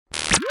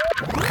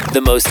The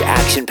most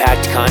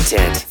action-packed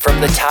content from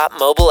the top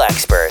mobile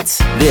experts.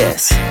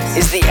 This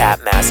is the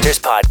App Masters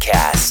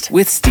Podcast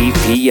with Steve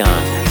P.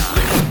 Young.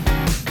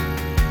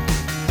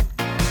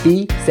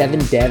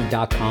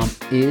 B7dev.com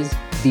is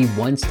the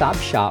one-stop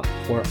shop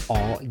for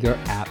all your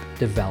app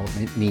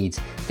development needs.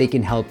 They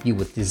can help you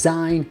with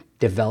design,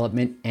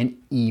 development, and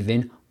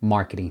even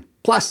marketing.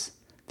 Plus,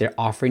 they're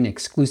offering an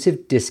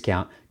exclusive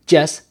discount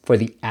just for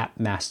the App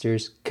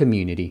Masters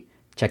community.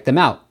 Check them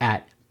out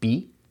at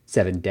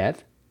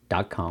B7dev.com.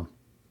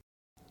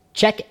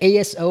 Check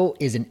ASO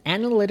is an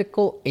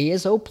analytical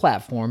ASO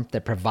platform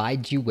that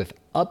provides you with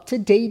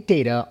up-to-date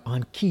data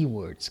on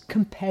keywords,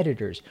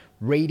 competitors,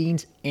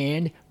 ratings,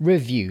 and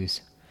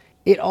reviews.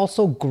 It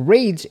also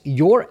grades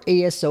your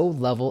ASO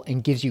level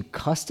and gives you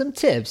custom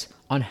tips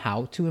on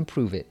how to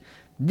improve it.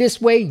 This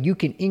way, you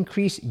can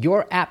increase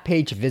your app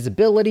page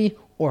visibility,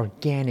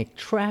 organic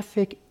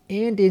traffic,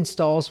 and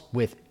installs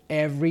with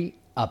every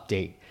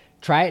update.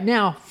 Try it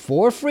now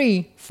for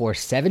free for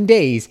 7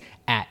 days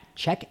at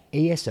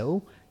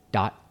checkaso.io.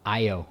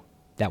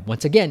 That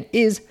once again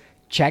is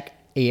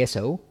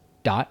checkaso.io.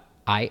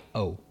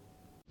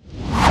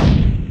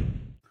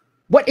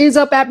 What is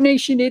up, App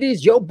Nation? It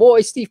is your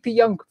boy, Steve P.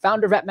 Young,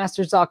 founder of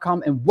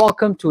appmasters.com, and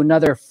welcome to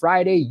another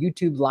Friday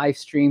YouTube live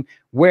stream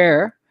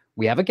where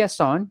we have a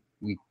guest on.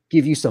 We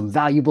give you some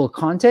valuable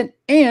content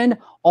and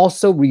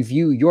also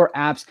review your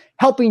apps,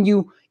 helping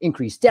you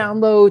increase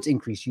downloads,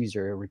 increase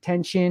user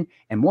retention,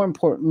 and more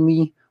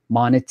importantly,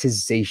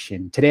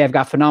 monetization. Today, I've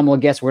got phenomenal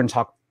guests. We're going to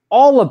talk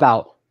all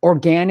about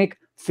organic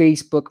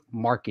Facebook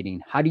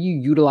marketing. How do you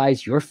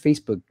utilize your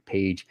Facebook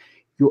page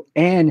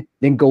and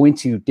then go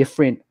into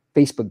different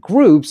Facebook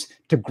groups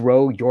to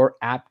grow your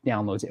app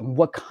downloads, and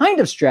what kind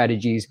of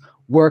strategies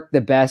work the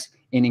best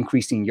in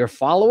increasing your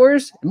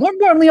followers and, more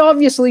importantly,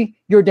 obviously,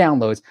 your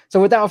downloads. So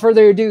without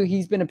further ado,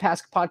 he's been a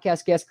past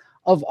podcast guest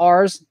of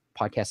ours.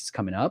 Podcast is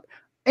coming up.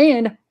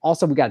 And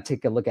also, we got to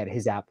take a look at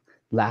his app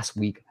last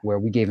week where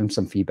we gave him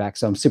some feedback.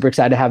 So I'm super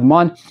excited to have him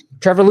on.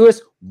 Trevor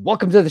Lewis,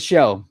 welcome to the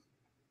show.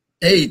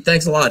 Hey,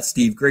 thanks a lot,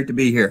 Steve. Great to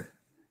be here.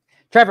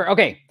 Trevor,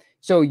 okay.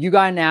 So you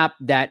got an app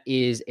that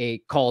is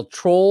called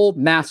Troll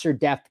Master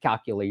Depth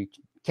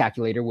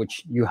Calculator,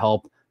 which you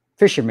help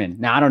fishermen.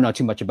 Now, I don't know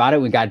too much about it.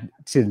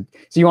 So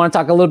you want to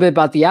talk a little bit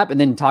about the app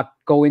and then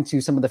go into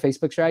some of the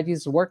Facebook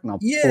strategies to work? And I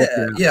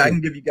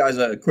can give you guys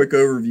a quick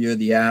overview of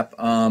the app.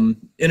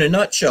 In a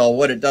nutshell,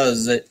 what it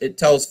does is it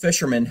tells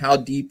fishermen how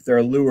deep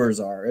their lures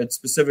are. It's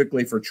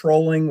specifically for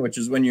trolling, which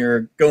is when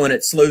you're going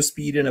at slow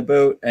speed in a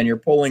boat and you're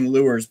pulling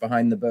lures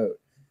behind the boat.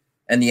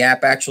 And the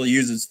app actually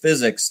uses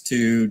physics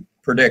to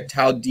predict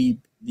how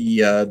deep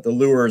the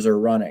lures are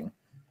running.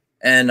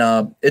 And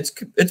it's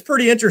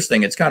pretty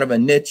interesting. It's kind of a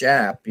niche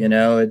app, you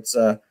know. It's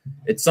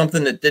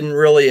something that didn't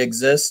really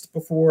exist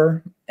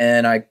before,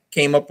 and I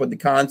came up with the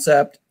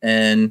concept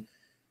and,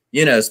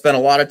 you know, spent a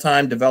lot of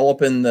time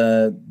developing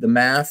the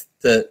math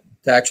to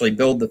actually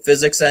build the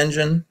physics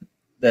engine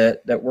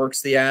that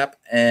works the app.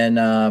 And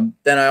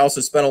then I also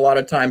spent a lot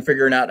of time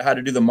figuring out how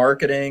to do the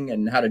marketing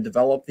and how to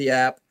develop the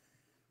app.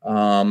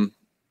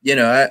 You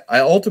know, I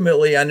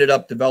ultimately ended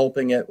up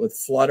developing it with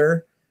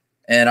Flutter.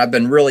 And I've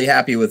been really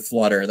happy with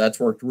Flutter. That's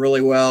worked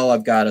really well.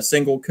 I've got a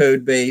single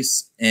code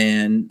base,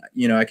 and,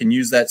 you know, I can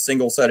use that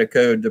single set of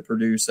code to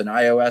produce an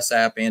iOS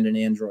app and an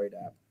Android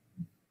app.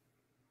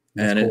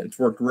 And cool. It's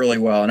worked really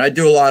well. And I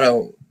do a lot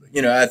of,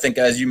 you know, I think,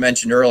 as you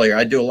mentioned earlier,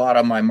 I do a lot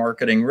of my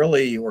marketing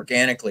really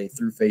organically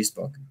through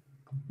Facebook.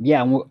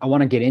 Yeah, I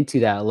want to get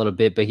into that a little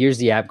bit, but here's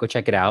the app. Go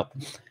check it out.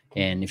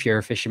 And if you're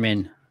a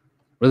fisherman,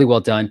 really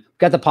well done. We've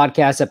got the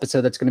podcast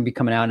episode that's going to be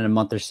coming out in a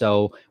month or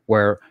so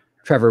where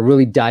Trevor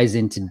really dives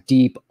into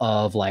deep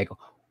of like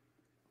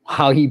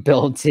how he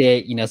built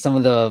it, you know, some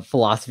of the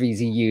philosophies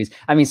he used.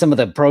 I mean, some of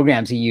the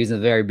programs he used in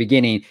the very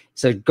beginning.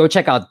 So go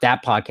check out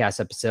that podcast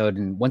episode.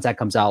 And once that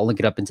comes out, I'll link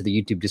it up into the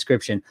YouTube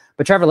description.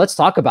 But Trevor, let's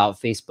talk about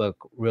Facebook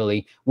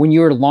really. When you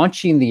were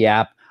launching the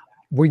app,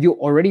 were you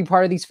already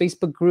part of these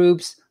Facebook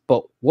groups?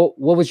 But what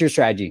was your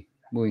strategy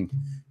moving?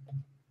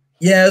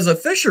 Yeah, as a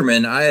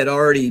fisherman, I had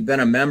already been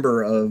a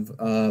member of,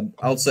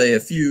 I'll say a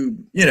few,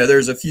 you know,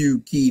 there's a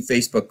few key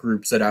Facebook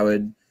groups that I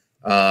would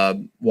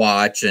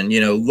watch and, you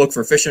know, look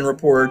for fishing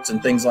reports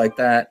and things like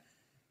that.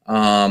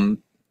 You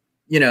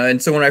know,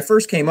 and so when I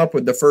first came up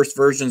with the first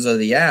versions of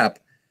the app,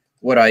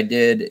 what I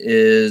did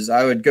is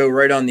I would go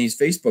right on these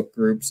Facebook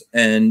groups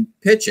and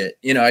pitch it.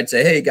 You know, I'd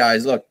say, hey,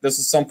 guys, look, this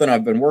is something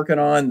I've been working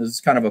on. This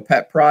is kind of a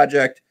pet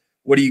project.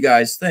 What do you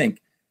guys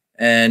think?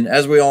 And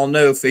as we all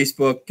know,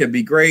 Facebook can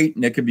be great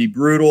and it can be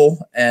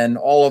brutal, and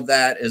all of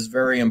that is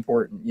very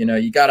important. You know,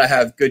 you got to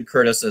have good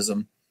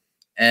criticism,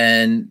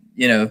 and,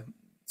 you know,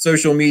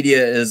 social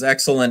media is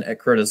excellent at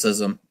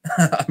criticism.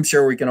 I'm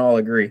sure we can all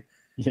agree.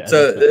 Yeah,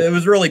 so it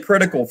was really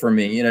critical for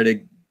me, you know, to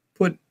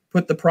put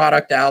the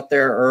product out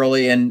there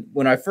early. And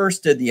when I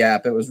first did the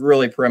app, it was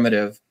really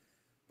primitive,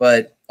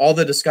 but all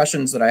the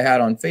discussions that I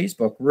had on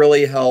Facebook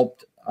really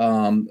helped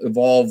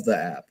evolve the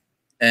app.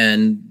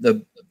 And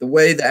the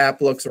way the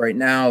app looks right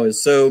now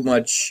is so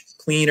much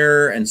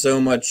cleaner and so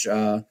much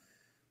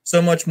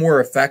more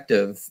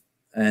effective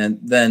and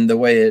than the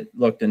way it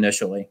looked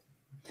initially.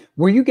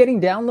 Were you getting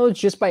downloads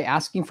just by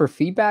asking for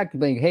feedback?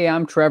 Like, hey,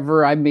 I'm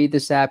Trevor. I made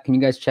this app. Can you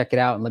guys check it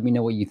out and let me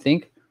know what you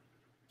think?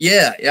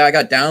 Yeah. I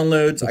got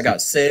downloads. I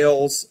got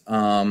sales.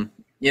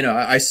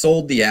 I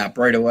sold the app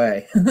right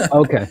away.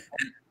 Okay.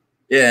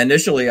 Yeah.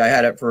 Initially, I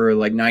had it for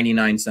like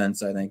 99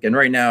 cents, I think. And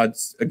right now,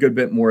 it's a good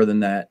bit more than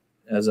that.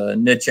 As a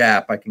niche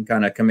app, I can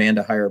kind of command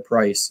a higher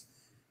price.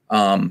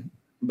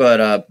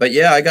 But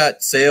yeah, I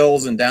got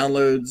sales and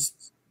downloads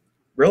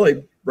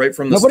really right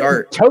from the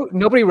start.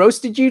 Nobody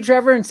roasted you,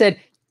 Trevor, and said,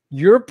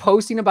 you're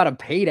posting about a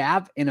paid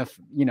app in a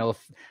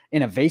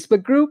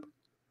Facebook group?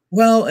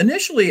 Well,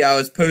 initially I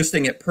was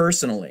posting it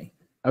personally.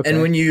 Okay.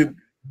 And when you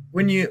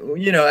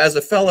as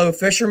a fellow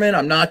fisherman,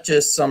 I'm not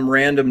just some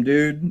random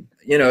dude.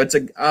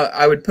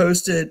 I would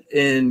post it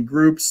in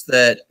groups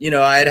that,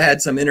 I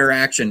had some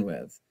interaction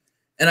with.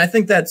 And I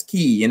think that's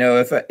key.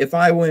 If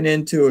I went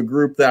into a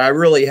group that I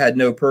really had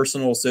no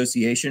personal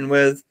association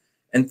with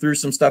and threw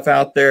some stuff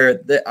out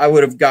there, that I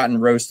would have gotten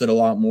roasted a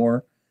lot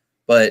more.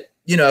 But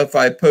if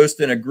I post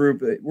in a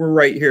group, we're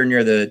right here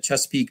near the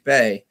Chesapeake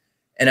Bay.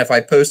 And if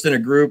I post in a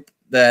group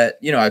that,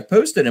 I've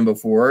posted in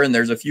before, and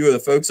there's a few of the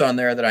folks on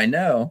there that I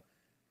know,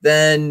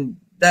 then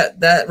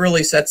that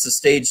really sets the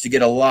stage to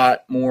get a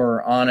lot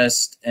more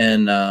honest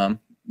and,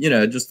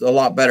 just a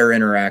lot better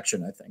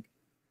interaction, I think.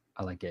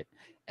 I like it.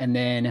 And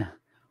then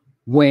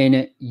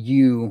when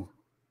you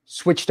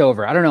switched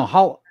over, I don't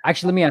know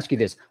actually, let me ask you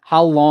this.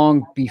 How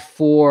long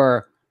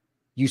before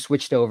you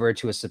switched over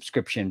to a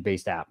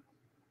subscription-based app?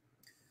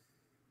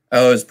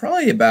 Oh, it was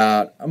probably I'm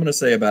going to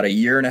say about a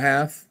year and a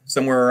half,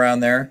 somewhere around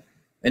there.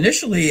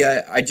 Initially,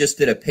 I just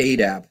did a paid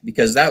app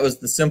because that was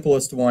the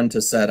simplest one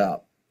to set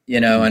up,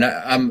 and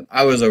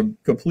I was a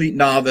complete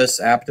novice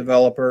app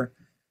developer.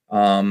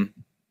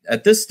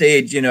 At this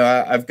stage,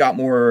 I've got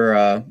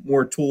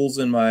more tools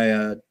in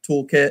my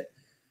toolkit,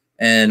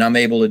 and I'm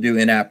able to do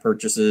in-app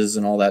purchases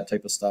and all that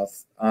type of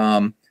stuff.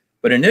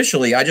 But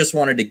initially, I just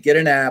wanted to get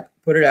an app,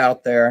 put it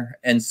out there,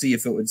 and see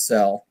if it would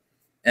sell.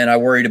 And I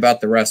worried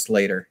about the rest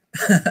later.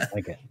 I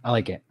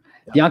like it.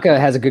 Yeah. Bianca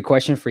has a good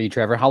question for you,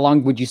 Trevor. How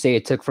long would you say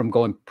it took from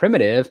going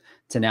primitive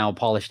to now a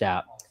polished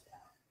app?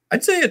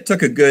 I'd say it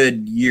took a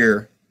good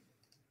year,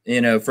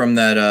 from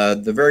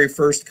that the very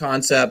first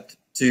concept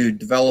to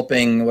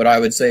developing what I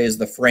would say is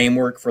the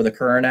framework for the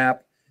current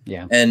app.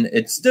 Yeah. And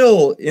it's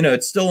still,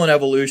 it's still an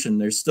evolution.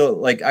 There's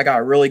still I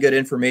got really good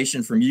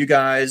information from you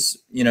guys,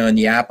 in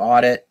the app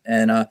audit.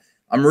 And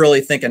I'm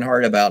really thinking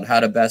hard about how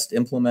to best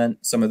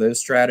implement some of those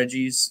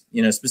strategies,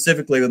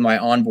 specifically with my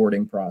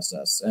onboarding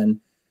process. And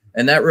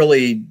that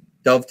really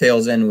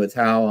dovetails in with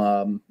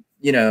how,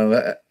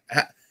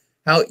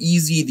 how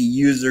easy the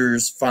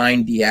users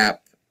find the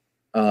app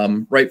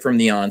right from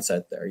the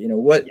onset there.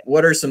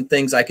 What are some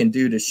things I can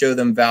do to show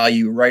them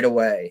value right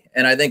away?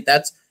 And I think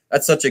that's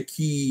such a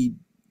key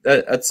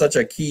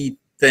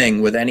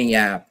thing with any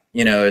app.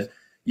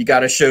 You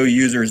got to show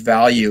users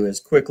value as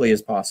quickly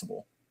as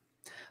possible.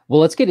 Well,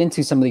 let's get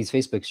into some of these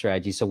Facebook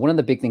strategies. So one of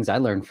the big things I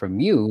learned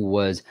from you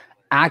was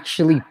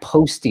actually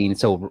posting.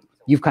 So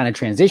you've kind of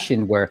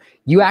transitioned where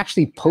you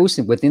actually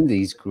posted within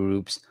these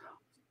groups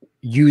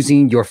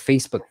using your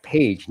Facebook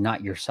page,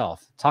 not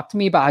yourself. Talk to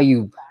me about how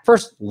you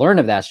first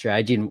learned of that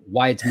strategy and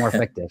why it's more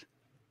effective.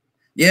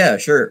 Yeah,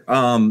 sure.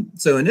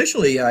 So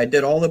initially I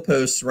did all the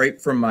posts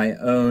right from my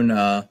own,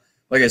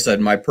 like I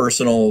said, my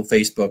personal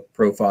Facebook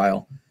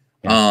profile.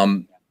 Yeah.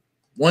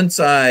 Once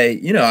I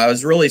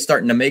was really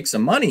starting to make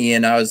some money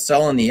and I was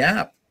selling the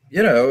app,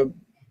 I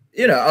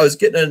was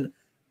getting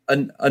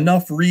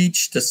enough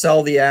reach to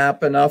sell the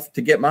app, enough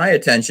to get my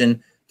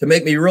attention to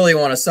make me really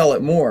want to sell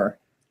it more.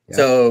 Yeah.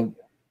 So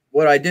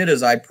what I did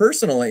is I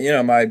personally,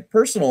 my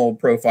personal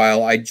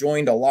profile, I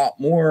joined a lot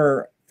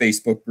more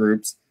Facebook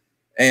groups.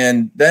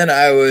 And then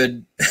I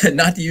would,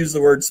 not to use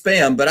the word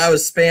spam, but I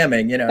was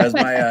spamming, as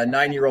my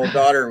 9-year-old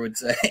daughter would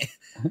say.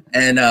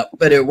 And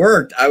but it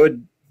worked.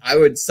 I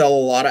would sell a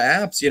lot of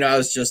apps. I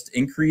was just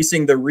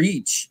increasing the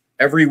reach.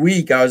 Every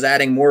week I was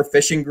adding more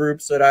fishing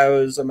groups that I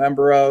was a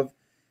member of.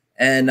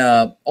 And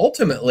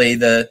ultimately,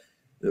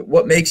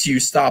 what makes you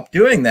stop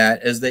doing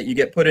that is that you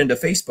get put into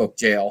Facebook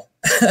jail.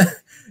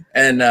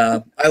 And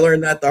I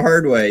learned that the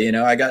hard way.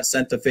 I got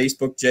sent to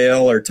Facebook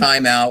jail or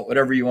timeout,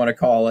 whatever you want to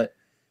call it.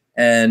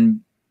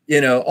 And,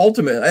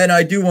 ultimately, and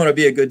I do want to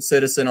be a good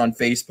citizen on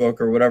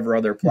Facebook or whatever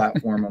other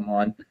platform I'm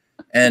on.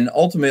 And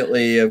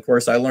ultimately, of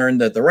course, I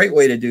learned that the right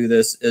way to do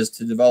this is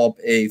to develop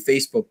a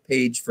Facebook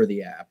page for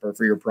the app or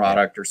for your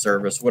product or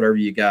service, whatever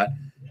you got.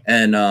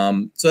 And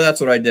so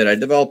that's what I did. I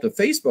developed a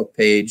Facebook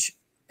page.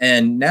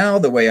 And now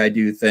the way I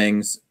do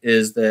things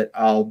is that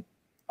I'll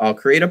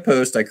create a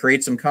post. I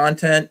create some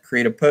content,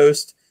 create a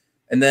post,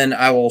 and then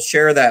I will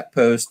share that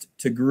post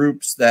to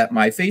groups that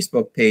my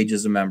Facebook page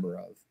is a member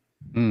of.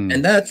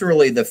 And that's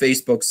really the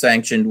Facebook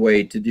sanctioned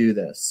way to do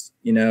this,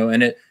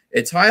 and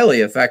it's highly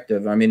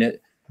effective. I mean,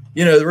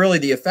 really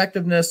the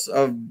effectiveness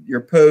of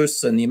your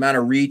posts and the amount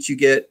of reach you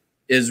get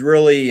is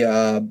really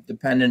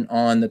dependent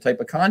on the type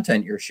of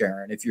content you're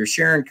sharing. If you're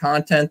sharing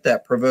content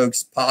that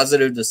provokes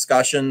positive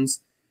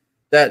discussions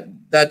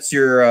that's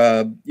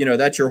your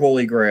that's your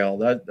holy grail.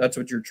 That's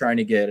what you're trying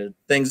to get.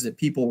 Things that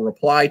people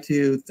reply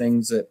to,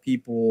 things that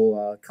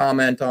people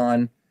comment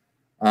on.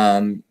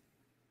 You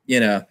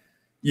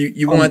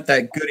want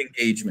that good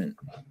engagement.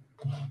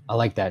 I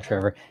like that,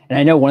 Trevor. And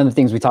I know one of the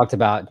things we talked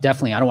about,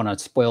 definitely, I don't want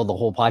to spoil the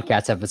whole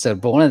podcast episode,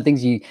 but one of the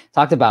things you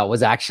talked about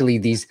was actually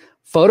these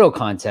photo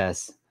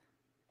contests.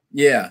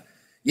 Yeah,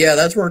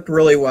 that's worked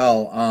really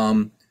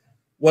well.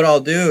 What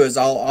I'll do is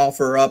I'll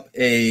offer up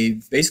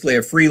basically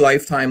a free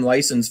lifetime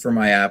license for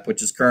my app,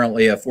 which is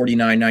currently a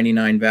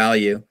 $49.99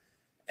 value.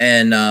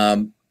 And,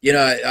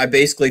 I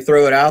basically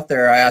throw it out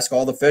there. I ask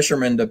all the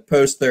fishermen to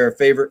post their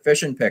favorite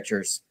fishing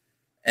pictures.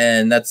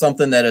 And that's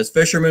something that as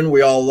fishermen,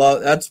 we all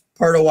love. That's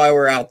part of why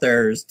we're out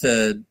there, is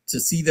to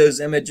see those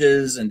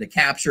images and to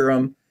capture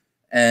them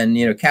and,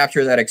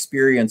 capture that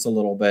experience a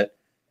little bit.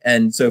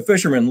 And so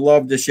fishermen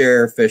love to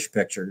share fish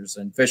pictures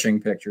and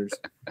fishing pictures.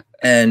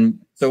 And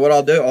so what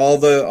I'll do,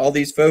 all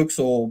these folks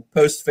will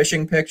post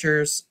fishing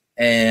pictures,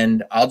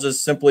 and I'll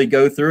just simply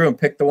go through and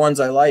pick the ones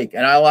I like,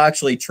 and I'll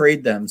actually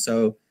trade them.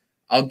 So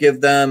I'll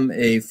give them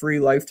a free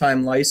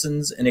lifetime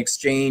license in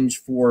exchange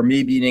for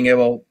me being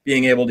able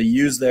to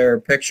use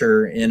their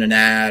picture in an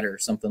ad or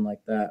something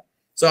like that.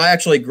 So I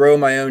actually grow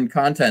my own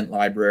content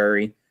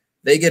library.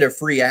 They get a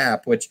free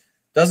app, which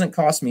doesn't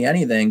cost me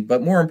anything,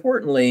 but more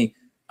importantly,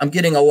 I'm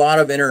getting a lot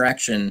of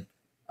interaction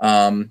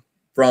from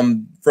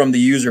the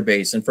user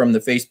base and from the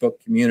Facebook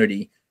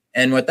community.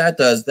 And what that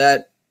does,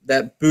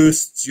 that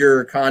boosts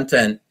your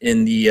content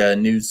in the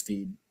news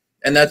feed.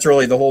 And that's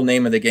really the whole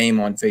name of the game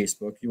on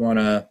Facebook. You want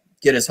to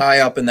get as high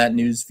up in that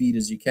news feed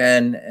as you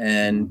can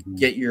and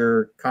get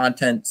your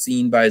content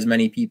seen by as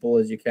many people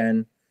as you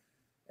can.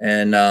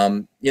 And,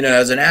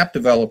 as an app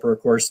developer, of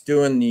course,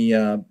 doing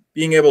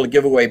being able to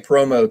give away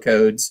promo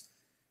codes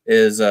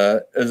is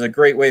a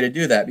great way to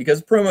do that,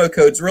 because promo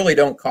codes really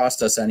don't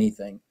cost us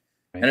anything.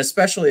 Right. And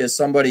especially as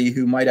somebody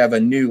who might have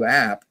a new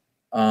app,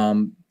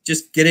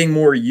 just getting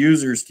more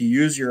users to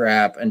use your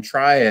app and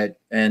try it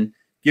and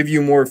give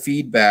you more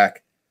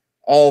feedback,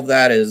 all of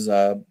that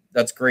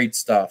that's great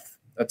stuff.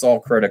 That's all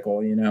critical,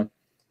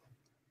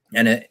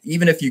 And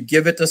even if you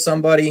give it to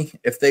somebody,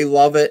 if they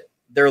love it,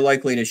 they're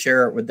likely to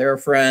share it with their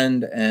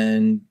friend,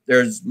 and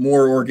there's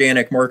more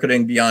organic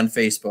marketing beyond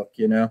Facebook,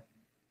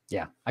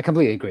 Yeah, I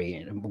completely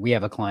agree. We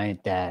have a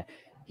client that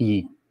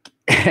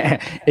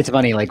it's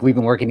funny, like we've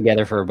been working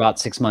together for about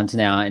 6 months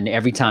now, and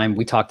every time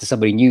we talk to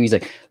somebody new, he's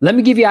like, let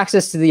me give you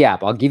access to the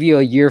app. I'll give you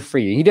a year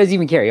free. He doesn't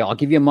even care. I'll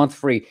give you a month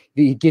free.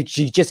 He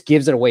just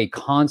gives it away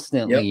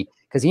constantly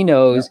because he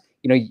knows,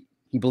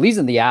 he believes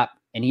in the app,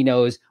 and he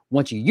knows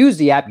once you use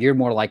the app, you're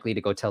more likely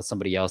to go tell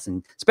somebody else.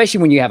 And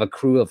especially when you have a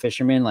crew of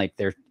fishermen, like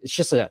it's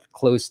just a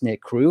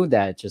close-knit crew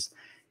that just,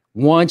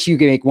 once you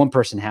can make one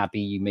person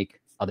happy, you make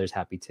others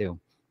happy too.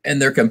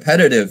 And they're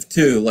competitive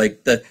too.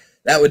 Like that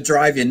would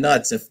drive you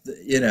nuts if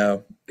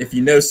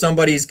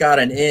somebody's got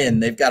an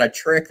in, they've got a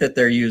trick that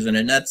they're using,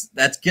 and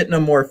that's getting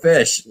them more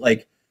fish.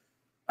 Like,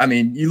 I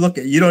mean, you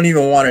don't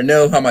even want to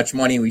know how much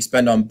money we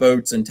spend on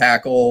boats and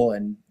tackle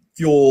and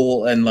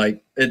fuel, and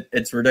like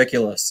it's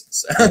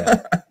ridiculous.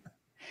 Yeah.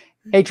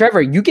 Hey,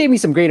 Trevor, you gave me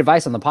some great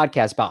advice on the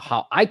podcast about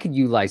how I could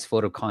utilize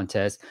photo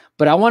contests,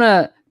 but I want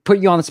to put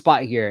you on the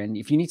spot here. And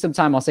if you need some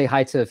time, I'll say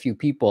hi to a few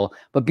people.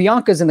 But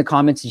Bianca's in the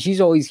comments, and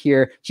she's always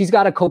here. She's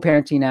got a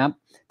co-parenting app.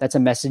 That's a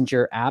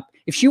messenger app.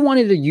 If she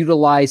wanted to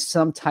utilize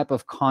some type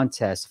of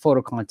contest,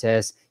 photo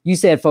contest, you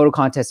said photo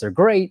contests are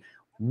great.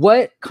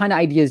 What kind of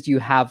ideas do you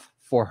have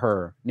for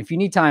her? And if you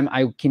need time,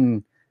 I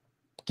can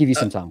give you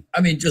some time. I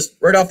mean, just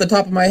right off the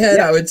top of my head,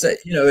 I would say,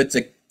 it's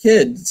a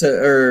kid,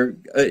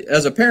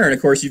 as a parent, of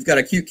course, you've got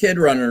a cute kid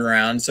running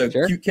around. So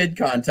sure. Cute kid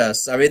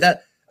contests. I mean,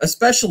 that,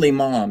 especially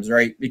moms,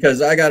 right?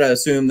 Because I got to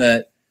assume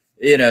that,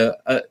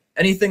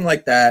 anything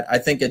like that, I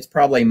think it's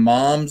probably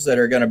moms that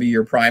are going to be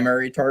your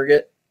primary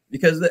target,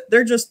 because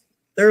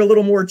they're a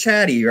little more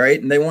chatty,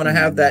 right? And they want to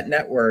have that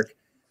network,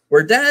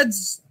 where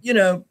dads,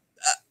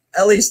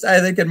 at least I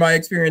think in my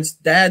experience,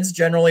 dads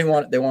generally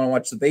want to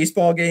watch the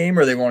baseball game,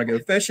 or they want to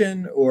go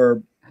fishing,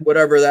 or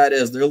whatever that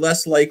is. They're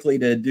less likely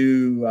to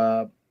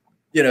do,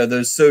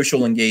 those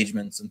social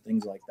engagements and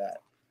things like that.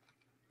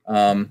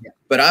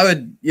 But I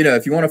would,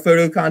 if you want a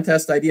photo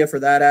contest idea for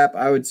that app,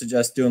 I would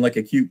suggest doing like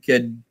a cute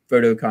kid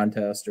photo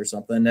contest or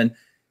something. And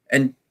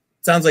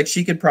it sounds like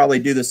she could probably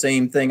do the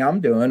same thing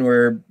I'm doing,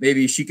 where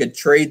maybe she could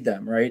trade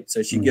them, right?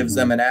 So she gives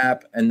them an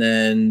app, and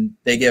then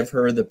they give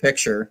her the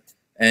picture,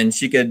 and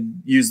she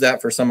could use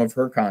that for some of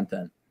her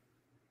content.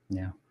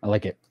 Yeah, I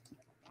like it.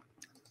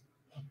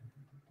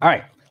 All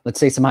right, let's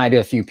say some hi to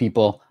a few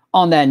people.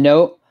 On that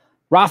note,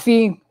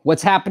 Rafi,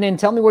 what's happening?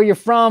 Tell me where you're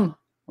from.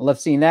 I love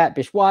seeing that.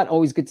 Bishwat,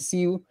 always good to see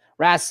you.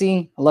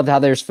 Rassi, I love how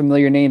there's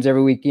familiar names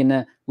every week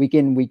in,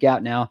 week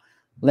out now.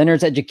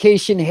 Leonard's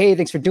Education, hey,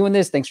 thanks for doing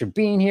this. Thanks for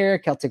being here.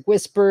 Celtic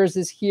Whispers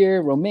is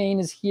here. Romaine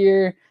is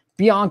here.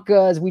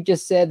 Bianca, as we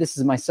just said, this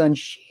is my son.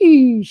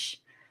 Sheesh.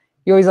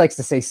 He always likes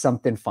to say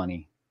something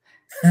funny.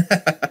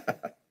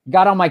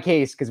 Got on my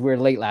case because we were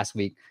late last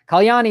week.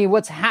 Kalyani,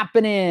 what's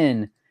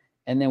happening?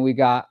 And then we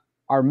got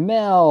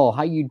Armel,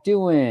 how you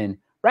doing?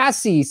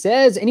 Rassi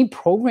says, any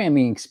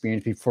programming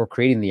experience before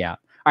creating the app?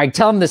 All right,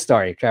 tell him the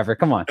story, Trevor.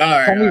 Come on. All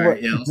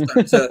right. Yeah,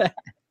 I'll start.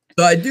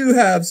 So I do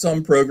have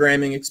some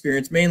programming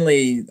experience,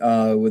 mainly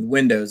with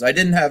Windows. I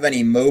didn't have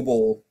any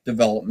mobile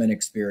development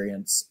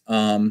experience.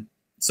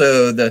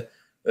 So the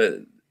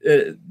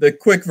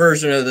quick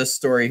version of this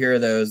story here,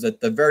 though, is that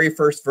the very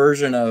first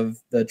version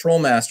of the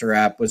Trollmaster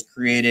app was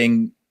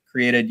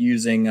created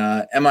using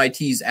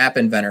MIT's App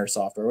Inventor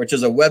software, which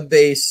is a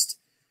web-based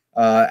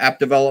app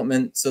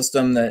development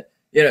system that,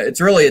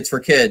 it's for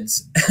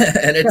kids,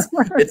 and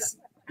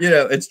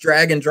it's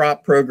drag and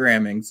drop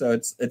programming. So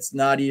it's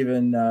not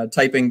even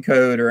typing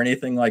code or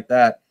anything like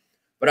that.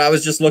 But I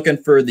was just looking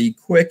for the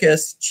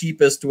quickest,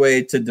 cheapest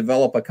way to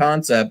develop a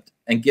concept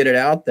and get it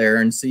out there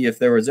and see if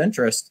there was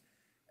interest.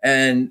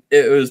 And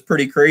it was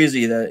pretty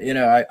crazy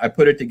that, I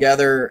put it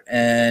together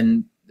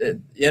and,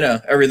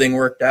 everything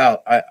worked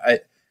out.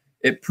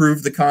 It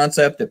proved the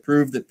concept. It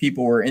proved that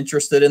people were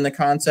interested in the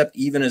concept,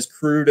 even as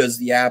crude as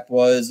the app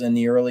was in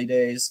the early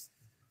days.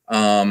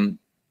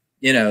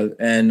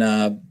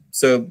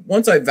 So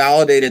once I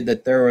validated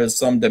that there was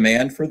some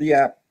demand for the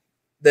app,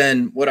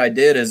 then what I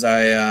did is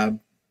I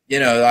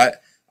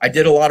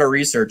did a lot of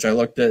research. I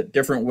looked at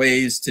different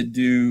ways to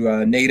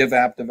do native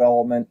app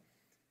development,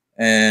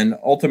 and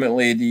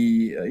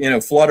ultimately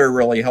Flutter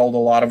really held a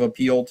lot of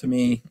appeal to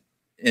me,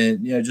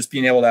 and just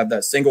being able to have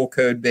that single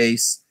code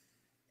base,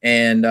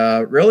 and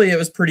really it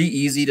was pretty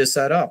easy to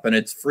set up, and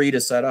it's free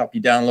to set up.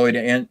 You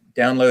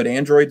download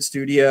Android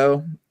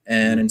Studio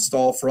and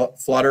install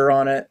Flutter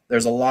on it.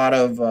 There's a lot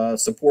of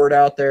support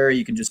out there.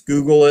 You can just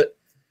Google it.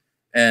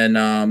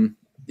 And,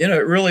 it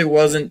really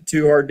wasn't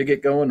too hard to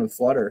get going with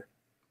Flutter.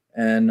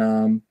 And,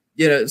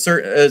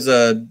 as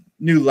a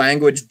new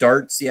language,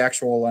 Dart's the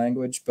actual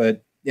language,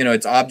 but,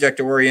 it's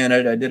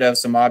object-oriented. I did have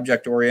some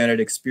object-oriented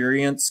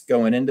experience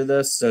going into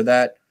this, so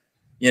that,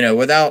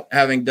 without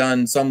having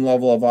done some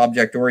level of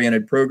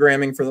object-oriented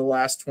programming for the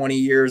last 20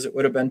 years, it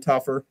would have been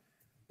tougher.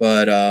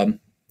 But,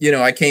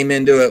 I came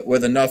into it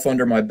with enough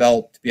under my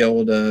belt to be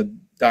able to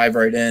dive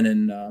right in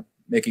and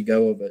make a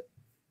go of it.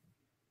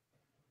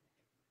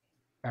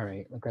 All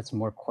right, I've got some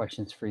more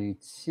questions for you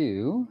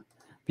too.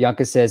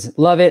 Bianca says,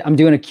 love it. I'm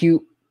doing a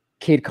cute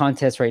kid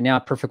contest right now.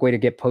 Perfect way to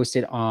get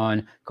posted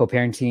on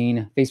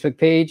co-parenting Facebook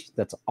page.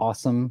 That's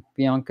awesome,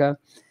 Bianca.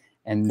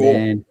 And cool.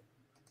 Then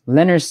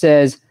Leonard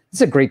says,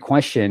 this is a great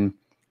question.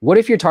 What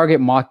if your target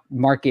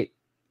market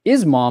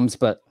is moms,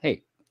 but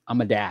hey,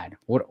 I'm a dad.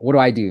 What do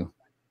I do?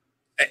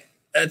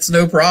 That's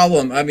no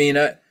problem. I mean,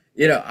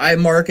 I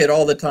market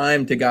all the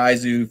time to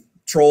guys who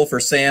troll for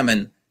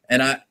salmon,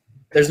 and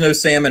there's no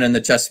salmon in the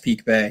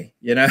Chesapeake Bay,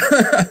 You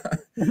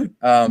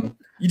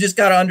just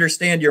got to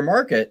understand your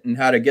market and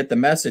how to get the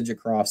message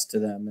across to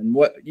them, and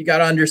you got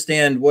to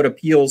understand what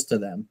appeals to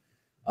them.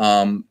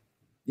 So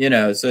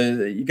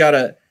you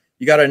got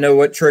to know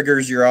what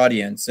triggers your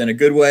audience in a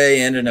good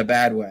way and in a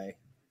bad way.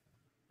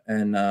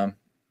 And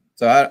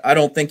so I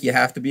don't think you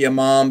have to be a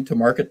mom to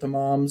market to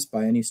moms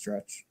by any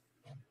stretch.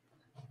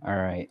 All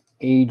right.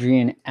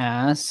 Adrian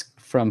asked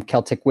from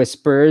Celtic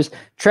Whispers,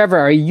 Trevor,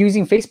 are you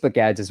using Facebook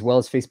ads as well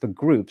as Facebook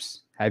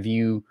groups? Have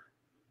you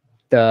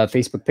the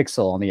Facebook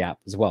pixel on the app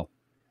as well?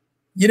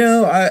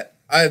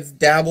 I've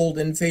dabbled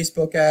in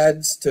Facebook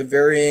ads to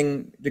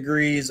varying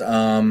degrees.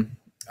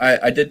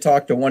 I did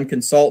talk to one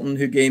consultant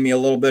who gave me a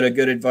little bit of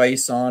good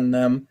advice on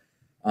them.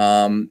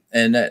 And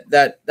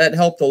that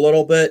helped a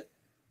little bit.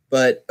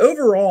 But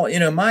overall,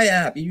 my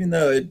app, even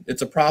though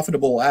it's a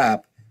profitable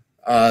app,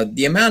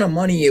 the amount of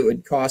money it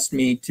would cost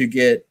me to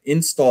get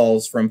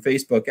installs from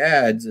Facebook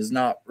ads is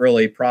not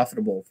really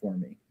profitable for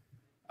me.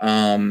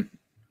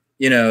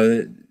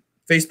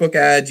 Facebook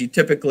ads, you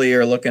typically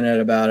are looking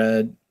at about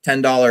a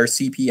 $10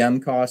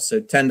 CPM cost,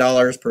 so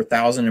 $10 per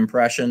 1,000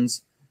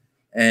 impressions.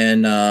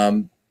 And,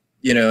 and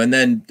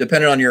then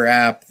depending on your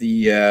app,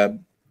 the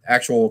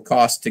actual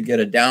cost to get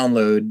a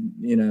download,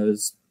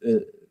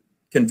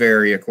 can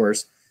vary, of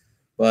course.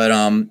 But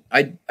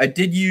I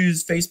did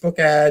use Facebook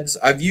ads.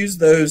 I've used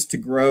those to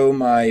grow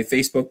my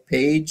Facebook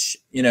page.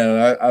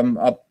 I'm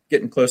up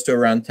getting close to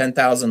around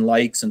 10,000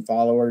 likes and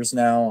followers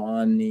now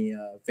on the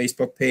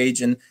Facebook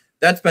page, and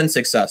that's been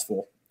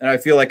successful. And I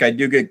feel like I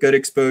do get good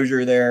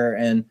exposure there.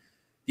 And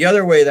the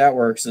other way that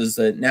works is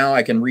that now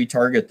I can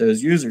retarget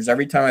those users.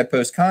 Every time I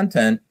post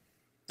content,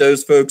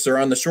 those folks are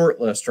on the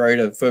short list, right,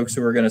 of folks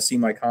who are going to see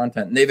my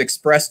content. And they've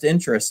expressed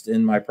interest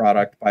in my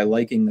product by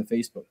liking the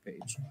Facebook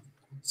page.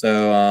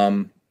 So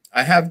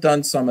I have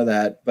done some of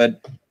that,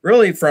 but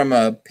really from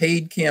a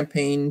paid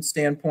campaign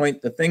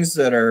standpoint, the things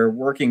that are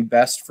working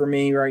best for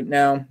me right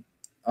now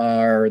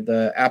are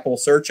the Apple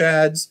search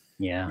ads.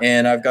 Yeah.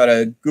 And I've got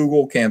a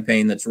Google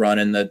campaign that's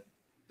running that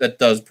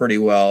does pretty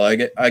well. I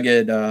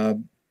get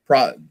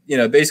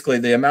basically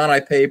the amount I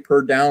pay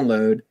per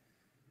download,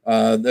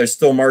 there's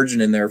still margin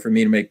in there for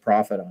me to make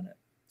profit on it.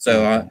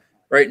 So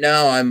right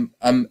now I'm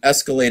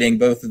escalating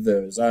both of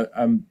those.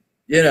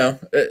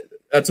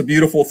 That's a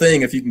beautiful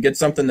thing if you can get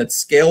something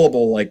that's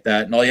scalable like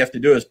that, and all you have to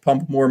do is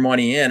pump more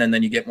money in and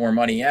then you get more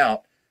money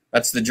out.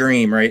 that's the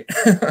dream, right?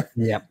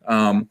 Yeah.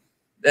 And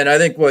I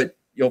think what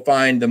you'll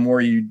find the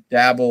more you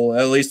dabble,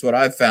 at least what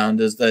I've found,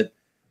 is that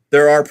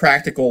there are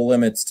practical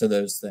limits to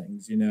those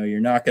things. You're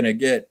not going to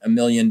get 1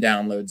 million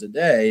downloads a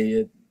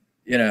day,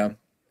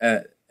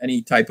 at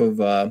any type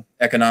of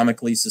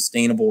economically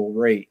sustainable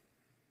rate.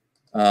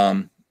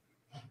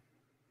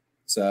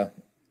 So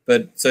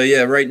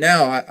yeah, right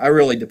now I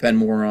really depend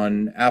more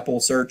on Apple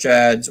search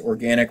ads,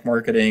 organic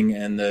marketing,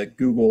 and the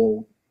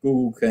Google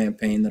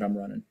campaign that I'm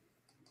running.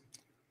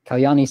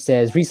 Kalyani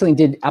says, recently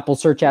did Apple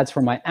search ads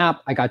for my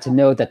app. I got to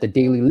know that the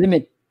daily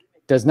limit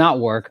does not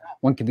work.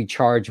 One can be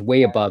charged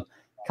way above.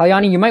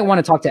 Kalyani, you might want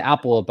to talk to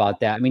Apple about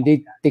that. I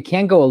mean, they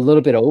can go a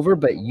little bit over,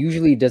 but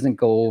usually it doesn't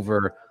go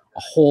over a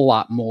whole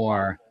lot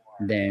more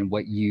than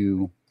what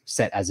you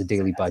set as a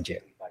daily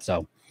budget.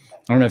 So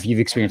I don't know if you've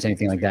experienced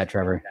anything like that,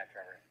 Trevor.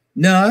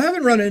 No, I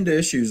haven't run into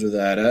issues with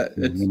that.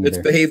 It's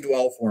behaved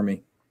well for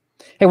me.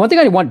 Hey, one thing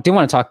I do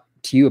want to talk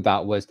to you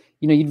about was,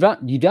 you've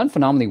done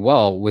phenomenally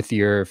well with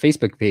your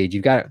Facebook page.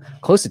 You've got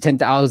close to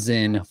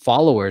 10,000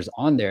 followers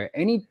on there.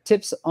 Any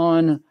tips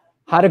on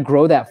how to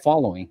grow that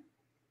following?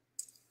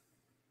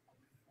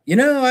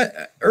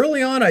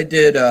 Early on, I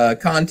did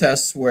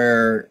contests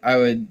where I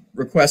would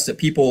request that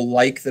people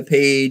like the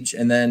page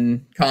and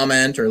then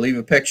comment or leave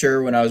a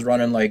picture when I was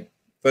running like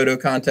photo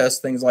contests,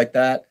 things like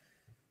that.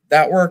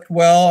 That worked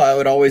well. I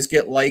would always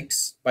get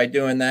likes by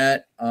doing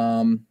that.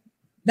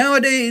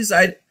 Nowadays,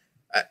 I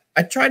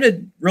try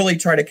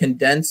to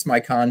condense my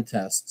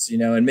contests,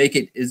 and make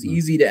it as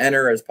easy to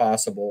enter as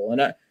possible.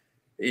 And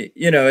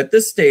at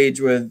this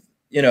stage with,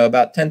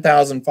 about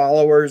 10,000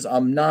 followers,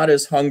 I'm not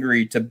as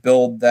hungry to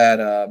build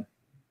that,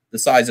 the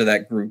size of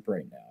that group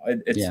right now.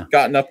 It's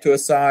gotten up to a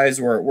size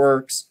where it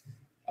works.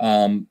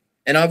 And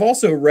I've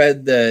also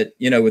read that,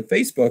 with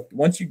Facebook,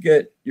 once you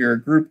get your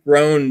group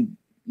grown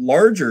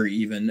larger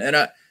even, and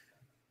I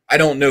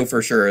don't know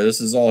for sure,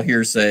 this is all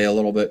hearsay a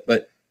little bit,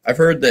 but I've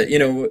heard that,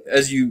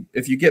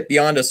 if you get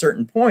beyond a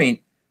certain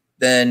point,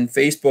 then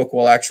Facebook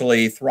will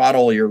actually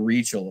throttle your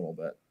reach a little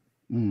bit.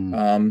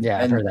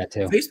 I've heard that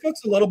too.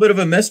 Facebook's a little bit of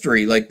a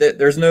mystery. Like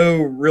there's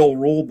no real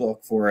rule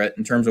book for it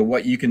in terms of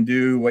what you can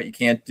do, what you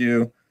can't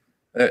do.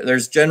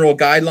 There's general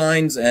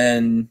guidelines,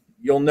 and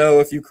you'll know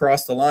if you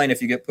cross the line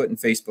if you get put in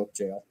Facebook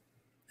jail.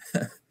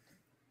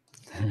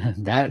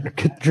 That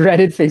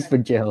dreaded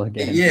Facebook jail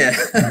again. Yeah.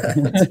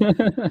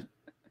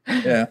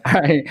 Yeah.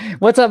 All right.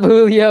 What's up,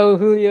 Julio?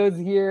 Julio's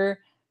here.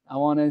 I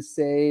want to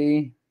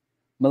say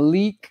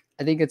Malik.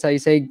 I think that's how you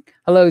say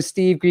hello,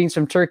 Steve. Greetings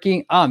from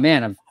Turkey. Oh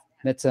man, I've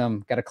met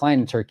got a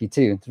client in Turkey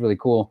too. It's really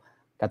cool.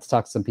 Got to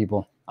talk to some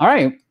people. All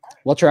right.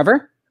 Well,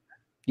 Trevor,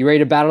 you ready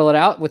to battle it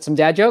out with some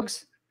dad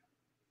jokes?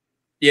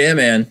 Yeah,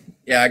 man.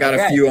 Yeah, I got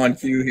a few on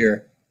cue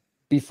here.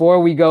 Before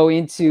we go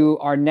into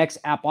our next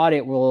app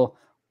audit,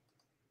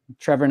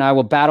 Trevor and I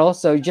will battle.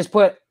 So you just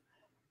put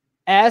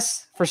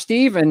S for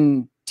Steve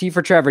and T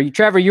for Trevor.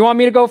 Trevor, you want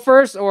me to go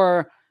first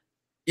or?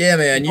 Yeah,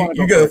 man,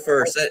 you go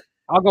first.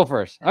 I'll go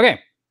first. Okay.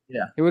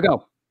 Yeah. Here we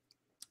go.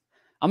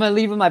 I'm going to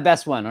lead with my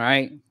best one. All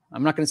right.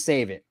 I'm not going to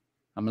save it.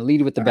 I'm going to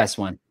lead with the best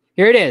one.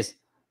 Here it is.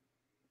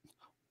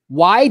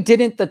 Why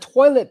didn't the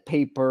toilet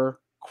paper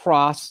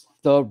cross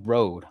the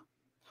road?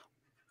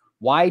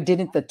 Why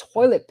didn't the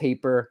toilet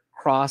paper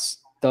cross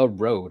the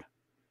road?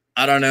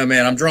 I don't know,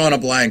 man. I'm drawing a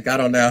blank. I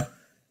don't know.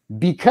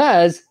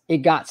 Because it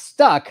got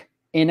stuck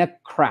in a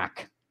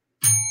crack.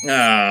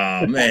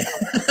 Oh, man.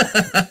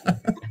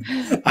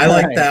 I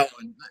like that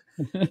one.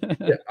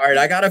 Yeah, all right,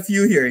 I got a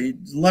few here.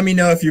 Let me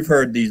know if you've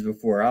heard these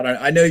before.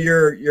 I know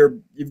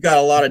you've got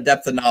a lot of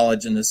depth of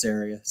knowledge in this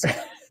area. So.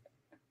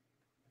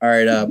 All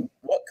right,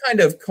 what kind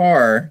of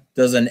car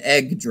does an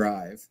egg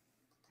drive?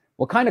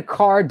 What kind of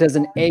car does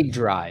an egg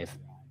drive?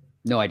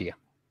 No idea.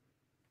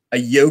 A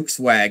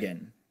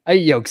Yolkswagen. A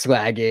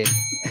Yolkswagen.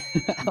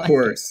 Of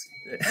course.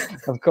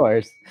 Of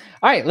course.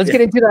 All right, let's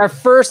get into our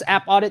first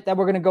app audit that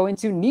we're going to go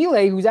into.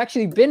 Nile, who's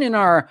actually been in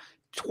our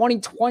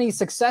 2020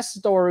 success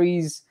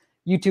stories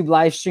YouTube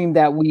live stream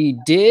that we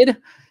did,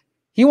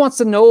 he wants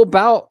to know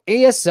about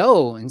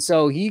ASO. And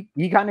so he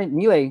kind of,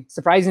 Nile,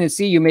 surprising to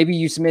see you. Maybe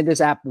you submitted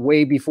this app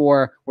way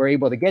before we're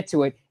able to get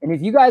to it. And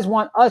if you guys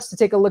want us to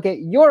take a look at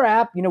your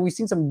app, we've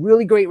seen some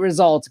really great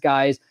results,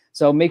 guys.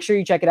 So make sure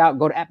you check it out.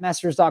 Go to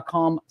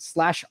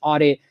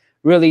appmasters.com/audit.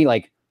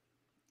 Really,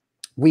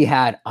 we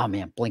had,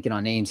 blanking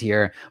on names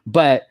here,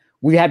 but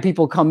we had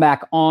people come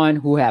back on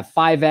who have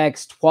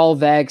 5x,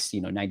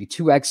 12x,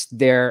 92x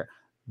their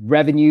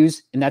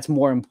revenues. And that's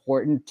more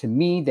important to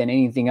me than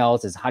anything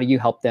else, is how do you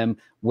help them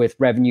with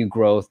revenue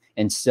growth?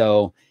 And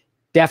so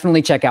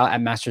definitely check out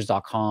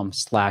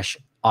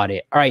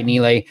appmasters.com/audit. All right,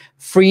 Nile,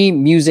 free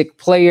music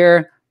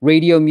player,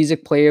 radio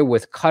music player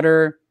with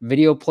cutter,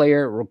 video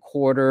player,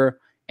 recorder,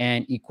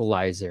 and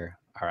equalizer.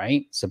 All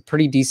right. So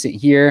pretty decent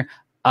here.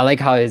 I like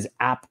how his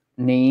app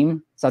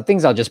name. So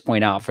things I'll just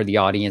point out for the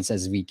audience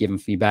as we give him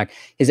feedback.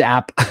 His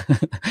app,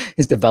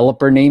 his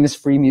developer name is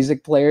Free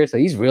Music Player. So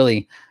he's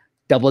really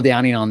double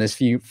downing on this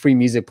free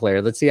music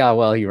player. Let's see how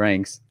well he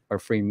ranks, our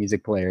free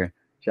music player,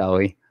 shall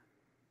we?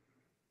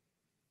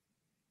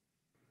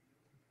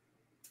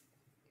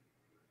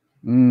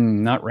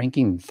 Not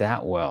ranking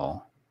that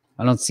well.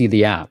 I don't see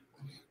the app.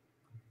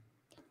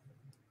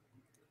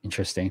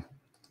 Interesting.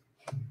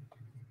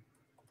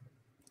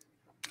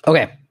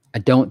 Okay, I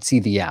don't see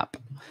the app.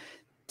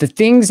 The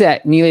things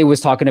that Nile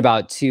was talking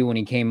about too when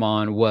he came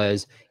on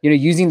was,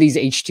 using these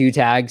H2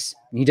 tags.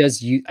 He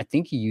does use, I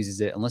think he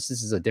uses it, unless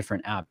this is a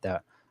different app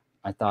that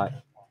I thought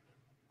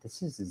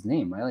this is his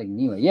name, right? Like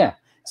Nile. Yeah.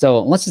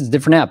 So unless it's a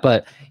different app,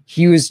 but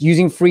he was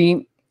using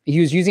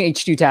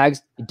H2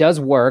 tags. It does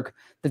work.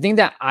 The thing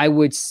that I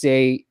would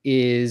say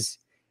is,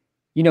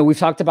 we've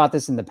talked about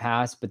this in the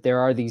past, but there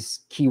are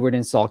these keyword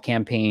install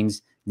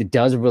campaigns that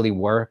does really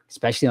work,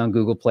 especially on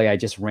Google Play. I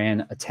just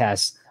ran a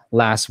test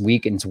last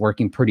week and it's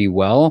working pretty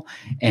well.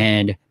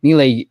 And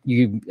Nile,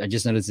 I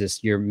just noticed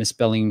this, you're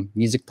misspelling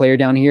music player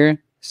down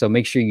here. So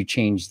make sure you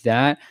change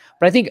that.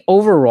 But I think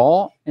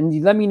overall,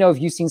 and let me know if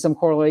you've seen some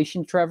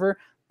correlation, Trevor,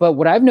 but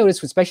what I've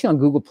noticed, especially on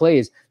Google Play,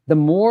 is the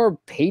more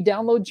paid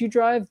downloads you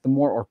drive, the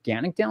more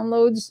organic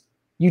downloads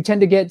you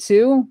tend to get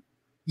too.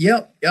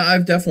 Yep. Yeah,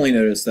 I've definitely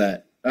noticed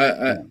that.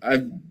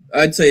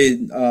 I'd say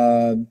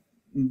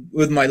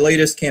with my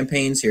latest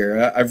campaigns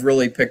here, I've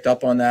really picked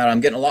up on that. I'm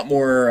getting a lot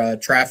more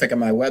traffic on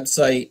my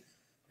website,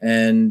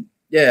 and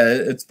yeah,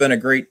 it's been a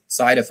great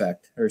side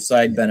effect or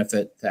side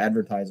benefit to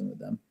advertising with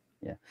them.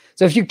 Yeah.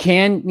 So if you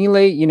can,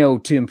 Nile,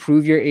 to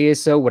improve your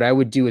ASO, what I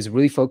would do is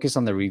really focus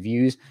on the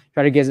reviews.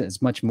 Try to get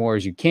as much more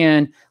as you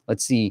can.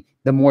 Let's see,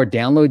 the more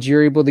downloads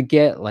you're able to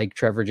get, like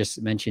Trevor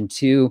just mentioned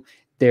too,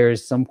 there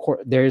is some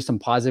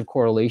positive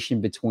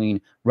correlation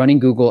between running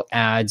Google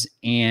ads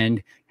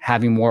and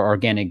having more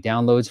organic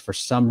downloads. For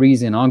some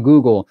reason on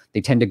Google,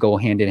 they tend to go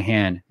hand in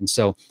hand. And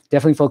so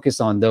definitely focus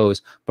on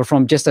those. But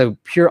from just a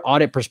pure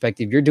audit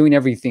perspective, you're doing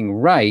everything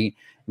right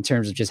in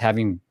terms of just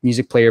having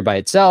music player by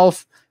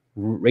itself,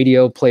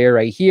 radio player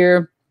right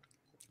here,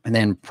 and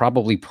then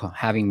probably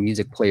having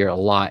music player a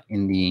lot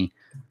in the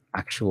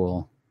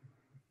actual,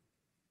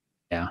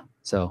 yeah.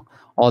 So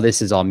all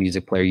this is all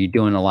music player. You're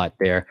doing a lot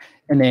there.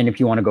 And then if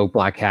you want to go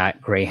black hat,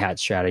 gray hat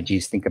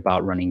strategies, think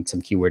about running some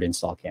keyword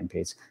install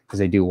campaigns because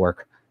they do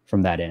work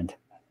from that end.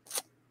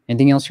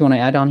 Anything else you want to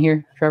add on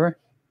here, Trevor?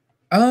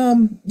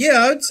 Yeah,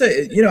 I would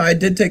say, I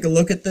did take a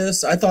look at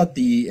this. I thought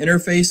the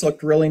interface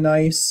looked really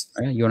nice.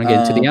 All right, you want to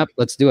get into the app?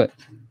 Let's do it.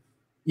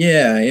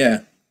 Yeah.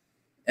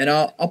 And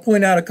I'll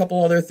point out a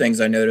couple other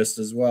things I noticed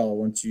as well.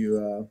 Once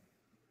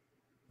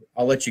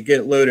I'll let you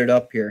get loaded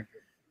up here.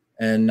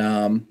 And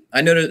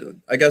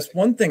I guess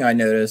one thing I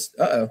noticed.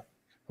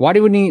 Why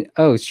do we need?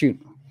 Oh shoot!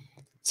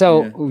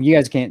 So yeah. You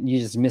guys can't. You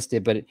just missed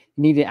it, but you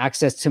needed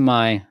access to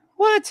my.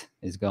 What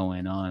is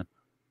going on?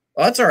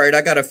 Well, that's all right.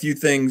 I got a few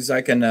things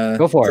I can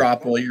go for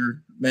drop while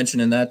you're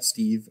mentioning that,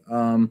 Steve.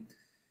 The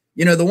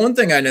one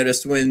thing I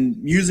noticed when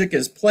music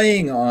is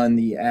playing on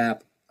the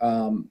app,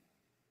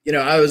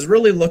 I was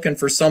really looking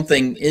for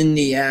something in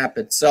the app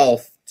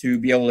itself to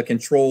be able to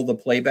control the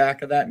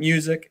playback of that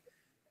music.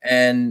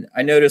 And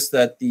I noticed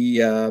that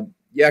you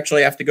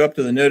actually have to go up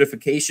to the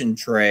notification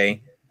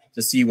tray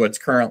to see what's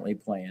currently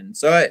playing.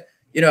 So,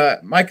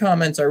 my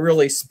comments are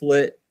really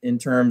split in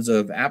terms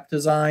of app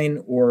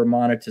design or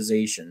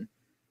monetization.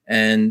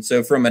 And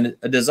so from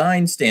a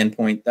design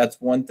standpoint, that's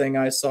one thing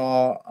I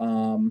saw.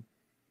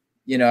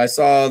 I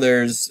saw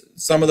there's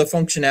some of the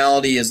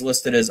functionality is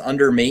listed as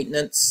under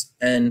maintenance.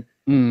 And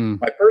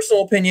my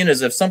personal opinion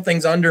is if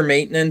something's under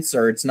maintenance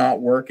or it's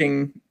not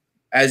working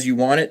as you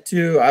want it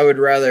to, I would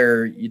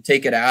rather you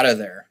take it out of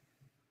there.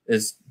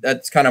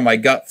 That's kind of my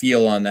gut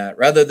feel on that,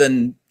 rather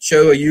than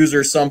show a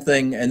user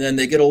something and then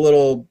they get a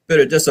little bit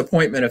of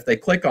disappointment if they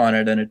click on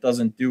it and it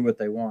doesn't do what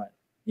they want,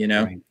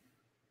 Right.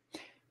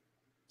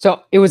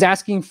 So it was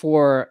asking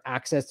for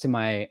access to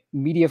my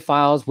media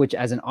files, which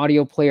as an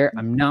audio player,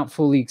 I'm not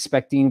fully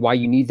expecting why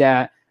you need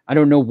that. I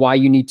don't know why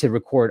you need to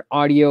record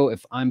audio.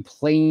 If I'm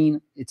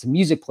playing, it's a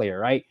music player,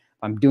 right?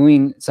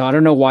 So I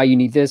don't know why you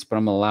need this, but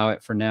I'm gonna allow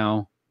it for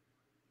now.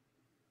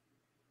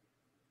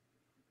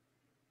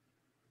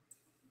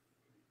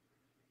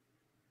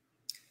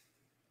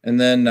 And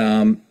then,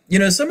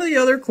 some of the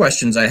other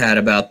questions I had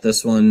about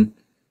this one,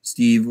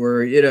 Steve,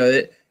 were,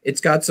 it's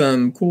got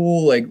some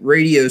cool like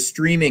radio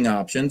streaming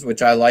options,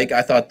 which I like.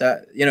 I thought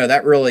that,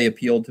 that really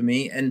appealed to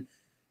me. And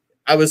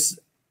I was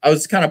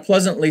kind of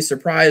pleasantly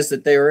surprised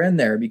that they were in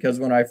there, because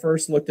when I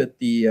first looked at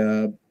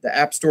the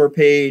App Store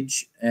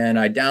page and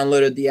I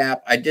downloaded the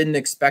app, I didn't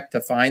expect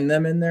to find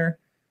them in there.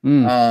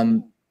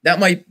 That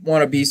might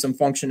want to be some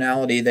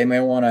functionality they may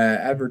want to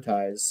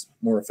advertise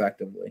more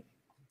effectively.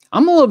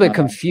 I'm a little bit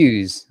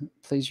confused.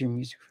 Plays your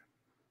music.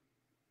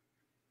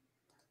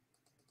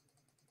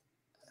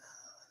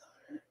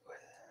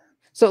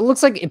 So it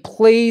looks like it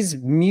plays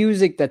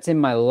music that's in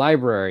my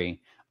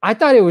library. I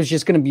thought it was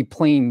just going to be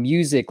playing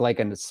music like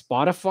on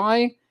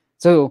Spotify.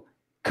 So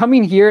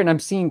coming here and I'm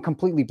seeing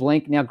completely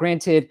blank. Now,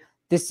 granted,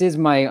 this is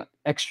my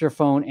extra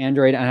phone,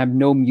 Android, and I have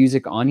no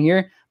music on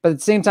here. But at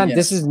the same time,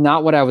 This is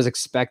not what I was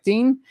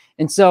expecting.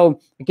 And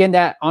so, again,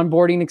 that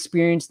onboarding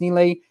experience,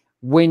 Nile,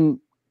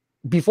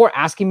 before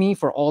asking me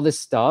for all this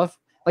stuff,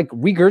 like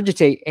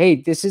regurgitate, hey,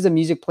 this is a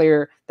music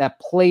player that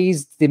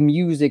plays the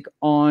music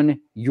on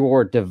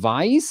your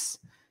device,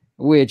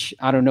 which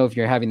I don't know if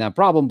you're having that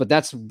problem, but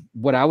that's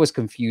what I was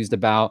confused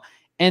about.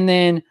 And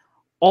then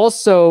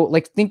also,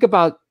 like, think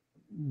about,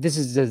 this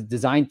is a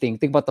design thing.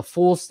 Think about the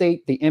full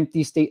state, the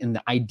empty state, and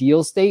the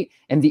ideal state.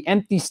 And the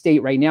empty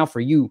state right now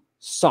for you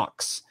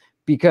sucks,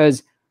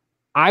 because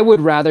I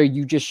would rather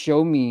you just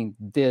show me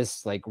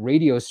this like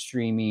radio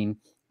streaming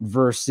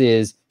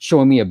versus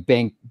showing me a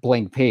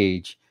blank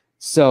page.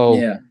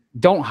 So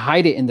don't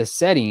hide it in the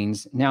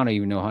settings. Now I don't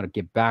even know how to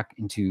get back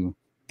into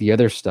the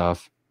other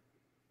stuff,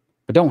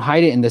 but don't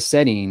hide it in the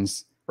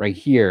settings right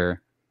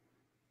here.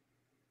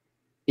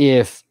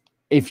 If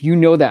you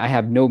know that I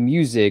have no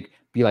music,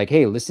 be like,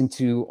 hey, listen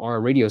to our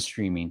radio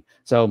streaming.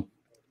 So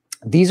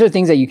these are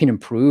things that you can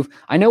improve.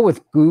 I know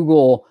with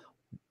Google,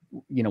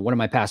 you know, one of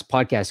my past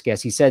podcast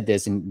guests, he said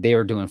this, and they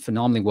are doing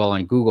phenomenally well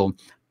on Google,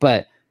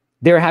 but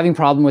they're having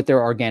problem with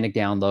their organic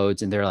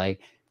downloads, and they're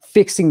like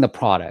fixing the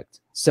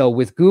product. So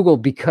with Google,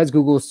 because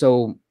Google is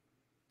so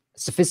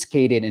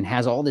sophisticated and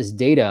has all this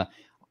data,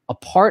 a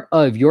part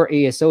of your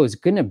ASO is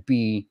going to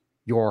be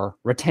your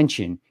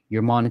retention,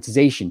 your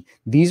monetization.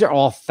 These are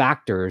all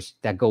factors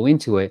that go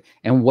into it.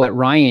 And what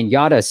Ryan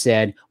Yada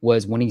said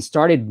was, when he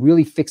started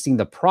really fixing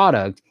the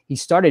product, he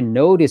started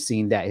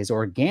noticing that his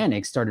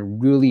organic started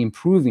really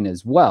improving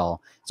as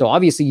well. So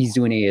obviously he's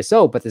doing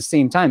ASO, but at the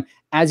same time,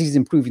 as he's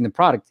improving the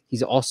product,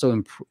 he's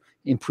also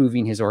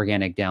improving his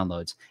organic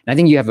downloads. And I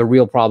think you have a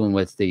real problem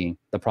with the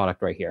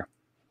product right here.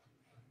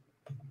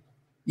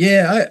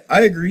 Yeah,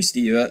 I agree,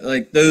 Steve.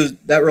 Like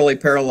that really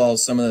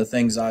parallels some of the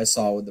things I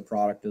saw with the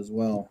product as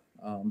well.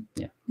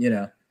 You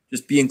know,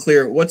 just being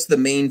clear, what's the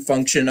main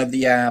function of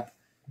the app,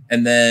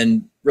 and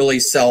then really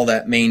sell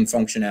that main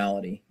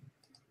functionality,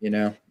 you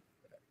know?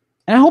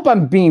 And I hope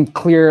I'm being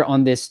clear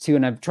on this too.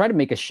 And I've tried to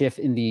make a shift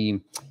in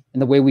the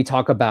way we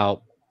talk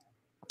about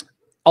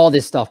all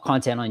this stuff,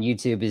 content on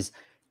YouTube is,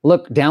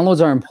 look,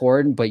 downloads are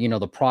important, but you know,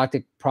 the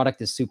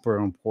product is super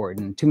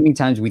important. Too many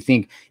times we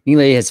think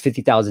Nile has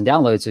 50,000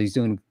 downloads, so he's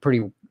doing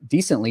pretty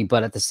decently.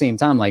 But at the same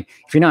time, like,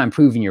 if you're not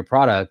improving your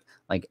product,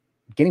 like,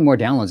 getting more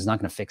downloads is not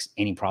going to fix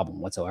any problem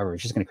whatsoever.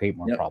 It's just going to create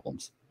more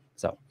problems.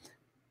 So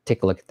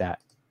take a look at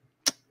that.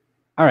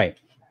 All right.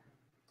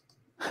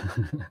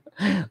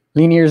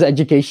 Linear's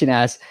Education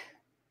asks,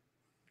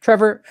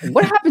 Trevor,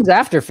 what happens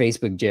after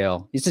Facebook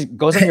jail? It just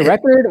goes on your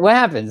record? What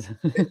happens?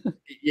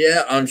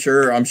 Yeah, I'm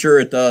sure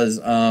it does.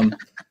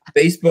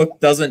 Facebook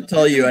doesn't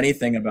tell you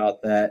anything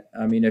about that.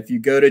 I mean, if you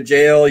go to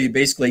jail, you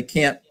basically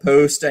can't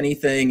post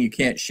anything. You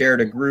can't share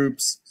to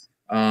groups.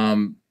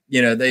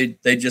 You know, they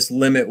just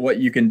limit what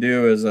you can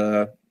do as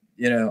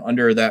you know,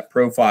 under that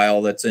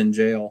profile that's in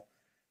jail.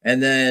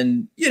 And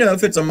then, you know,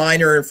 if it's a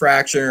minor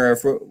infraction, or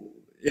if,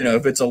 you know,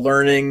 if it's a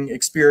learning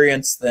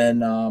experience, then,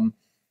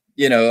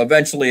 you know,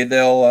 eventually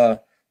they'll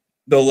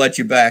let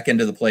you back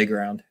into the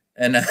playground,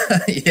 and,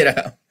 you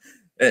know,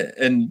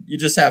 and you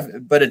just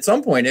have, but at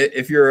some point,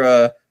 if you're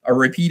a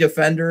repeat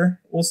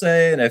offender, we'll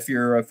say, and if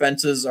your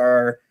offenses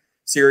are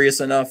serious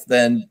enough,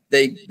 then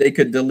they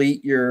could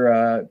delete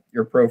your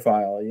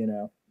profile, you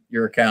know,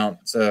 your account.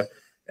 So,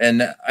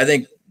 and I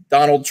think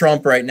Donald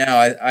Trump right now,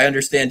 I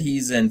understand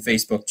he's in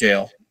Facebook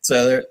jail.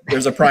 So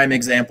there's a prime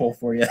example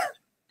for you.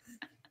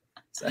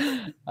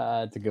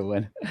 That's a good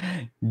one.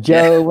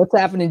 Joe, what's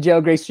happening,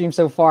 Joe? Great stream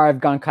so far. I've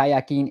gone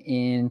kayaking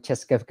in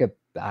Chesapeake.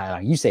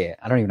 You say it.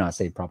 I don't even know how to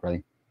say it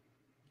properly.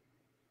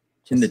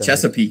 In the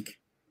Chesapeake.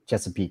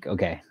 Chesapeake.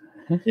 Okay.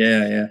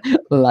 Yeah.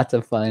 Lots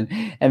of fun.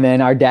 And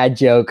then our dad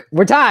joke,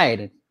 we're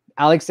tied.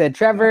 Alex said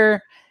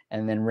Trevor,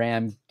 and then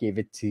Ram gave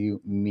it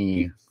to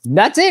me.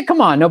 That's it.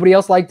 Come on. Nobody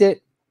else liked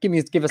it.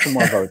 Give us some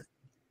more votes.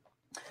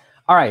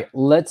 All right,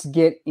 let's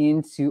get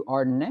into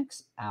our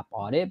next app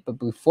audit. But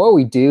before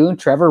we do,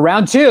 Trevor,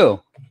 round 2.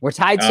 We're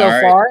tied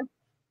so far.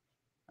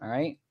 All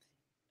right.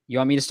 You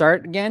want me to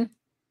start again?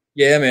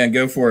 Yeah, man,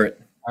 go for it.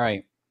 All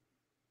right.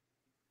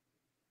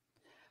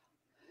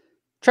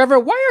 Trevor,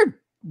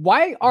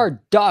 why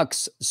are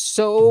ducks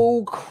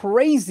so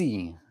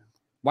crazy?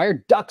 Why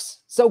are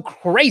ducks so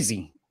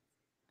crazy?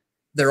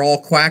 They're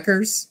all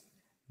quackers?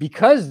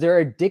 Because they're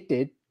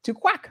addicted to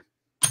quack.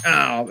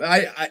 Oh,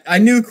 I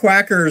knew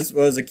quackers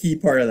was a key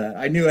part of that.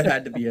 I knew it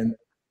had to be in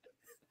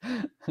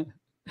there.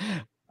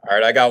 All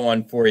right, I got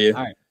one for you.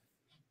 All right.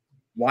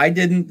 Why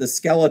didn't the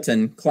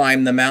skeleton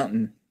climb the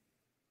mountain?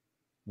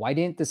 Why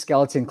didn't the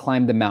skeleton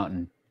climb the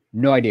mountain?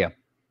 No idea.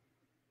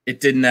 It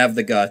didn't have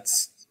the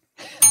guts.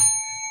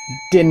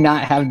 Did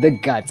not have the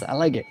guts. I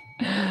like it.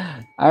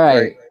 All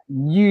right.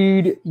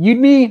 You'd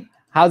me.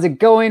 How's it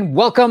going?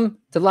 Welcome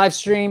to the live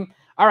stream.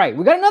 All right,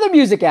 we got another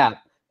music app.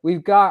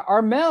 We've got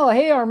Armel.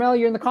 Hey, Armel,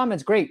 you're in the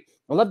comments. Great.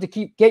 I'd love to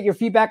get your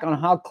feedback on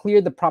how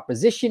clear the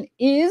proposition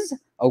is.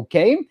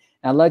 Okay. And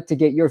I'd like to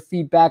get your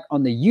feedback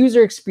on the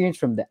user experience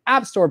from the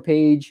App Store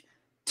page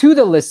to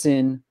the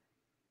listen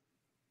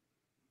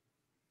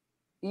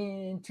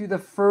into the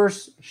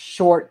first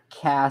short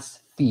cast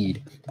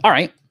feed. All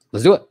right,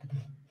 let's do it.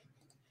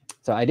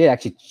 So I did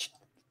actually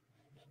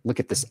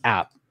look at this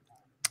app.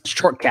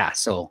 Shortcast.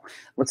 So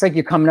looks like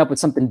you're coming up with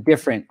something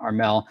different,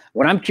 Armel.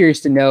 What I'm curious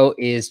to know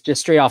is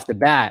just straight off the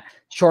bat,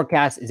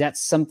 Shortcast, is that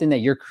something that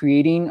you're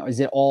creating? Or is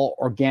it all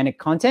organic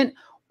content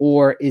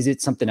or is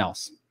it something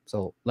else?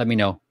 So let me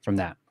know from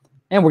that.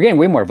 And we're getting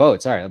way more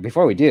votes. All right,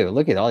 before we do,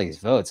 look at all these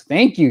votes.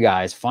 Thank you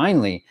guys.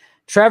 Finally,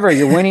 Trevor,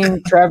 you're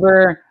winning.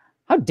 Trevor,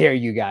 how dare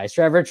you guys?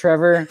 Trevor,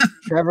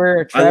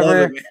 I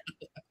love it,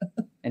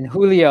 and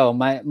Julio,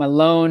 my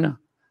lone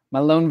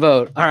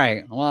vote. All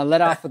right, well, I'll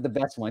let off with the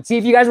best one. See,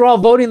 if you guys were all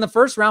voting in the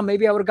first round,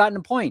 maybe I would have gotten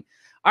a point.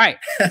 All right,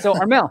 so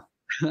Armel,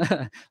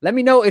 let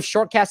me know if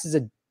Shortcast is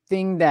a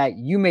thing that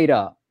you made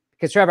up.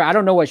 Because Trevor, I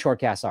don't know what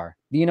Shortcasts are.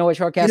 Do you know what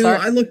Shortcasts are?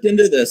 I looked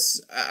into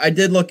this. I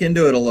did look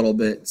into it a little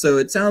bit. So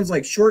it sounds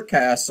like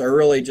Shortcasts are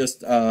really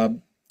just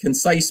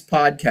concise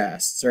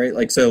podcasts, right?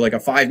 Like a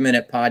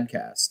 5-minute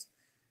podcast.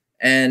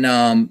 And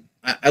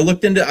I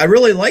looked into. I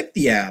really liked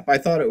the app. I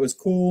thought it was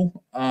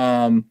cool.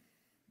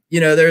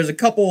 There's a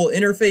couple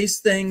interface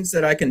things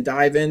that I can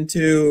dive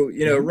into.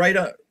 Right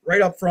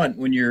up front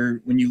when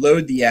you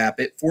load the app,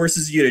 it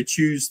forces you to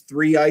choose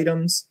 3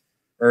 items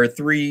or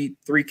three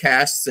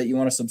casts that you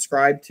want to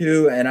subscribe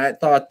to. And I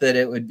thought that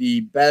it would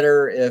be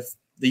better if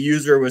the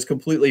user was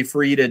completely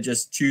free to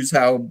just choose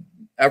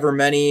however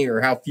many or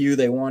how few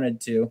they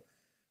wanted to.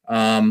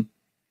 The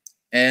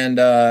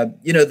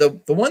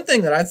one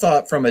thing that I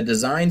thought from a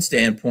design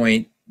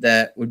standpoint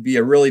that would be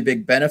a really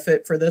big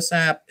benefit for this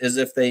app is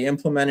if they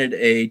implemented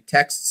a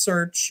text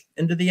search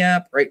into the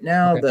app. Right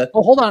now,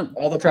 hold on,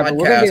 all the Trevor, podcasts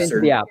we're gonna get into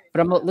the app,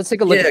 but let's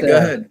take a look at go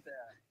ahead.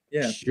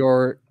 Yeah,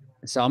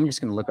 So I'm just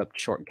gonna look up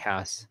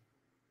Shortcast.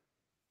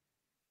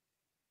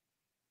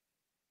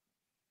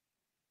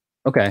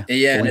 Okay.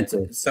 Yeah,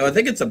 and so I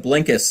think it's a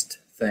Blinkist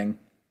thing.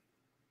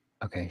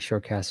 Okay,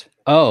 Shortcast.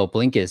 Oh,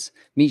 Blinkist.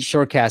 Meet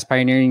Shortcast,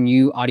 pioneering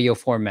new audio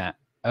format.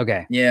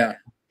 Okay. Yeah.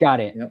 Got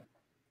it. Yep.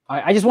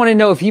 I just want to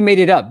know if he made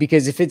it up,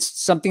 because if it's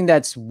something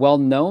that's well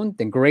known,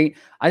 then great.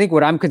 I think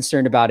what I'm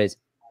concerned about is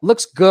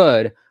looks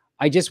good.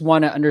 I just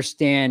want to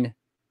understand,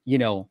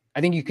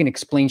 I think you can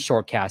explain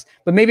Shortcast,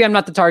 but maybe I'm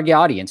not the target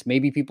audience.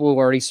 Maybe people who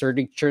are already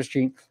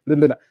searching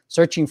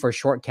for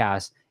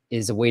Shortcast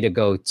is a way to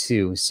go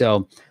too.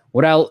 So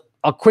what I'll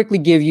quickly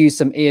give you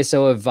some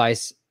ASO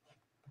advice,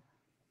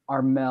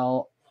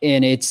 Armel,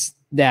 and it's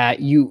that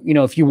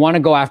if you want to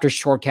go after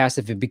Shortcast,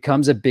 if it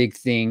becomes a big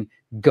thing,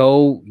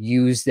 go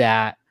use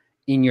that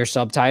in your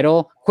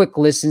subtitle. Quick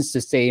listens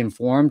to stay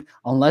informed.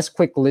 Unless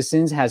quick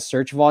listens has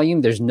search volume,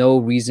 there's no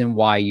reason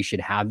why you should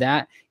have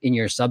that in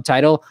your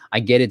subtitle. I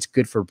get it's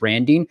good for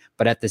branding,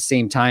 but at the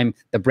same time,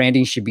 the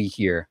branding should be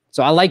here.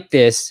 So I like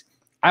this.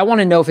 I want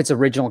to know if it's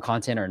original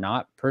content or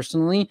not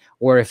personally,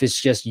 or if it's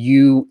just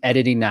you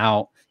editing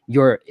out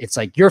it's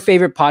like your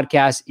favorite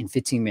podcast in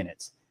 15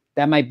 minutes.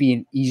 That might be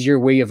an easier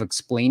way of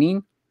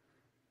explaining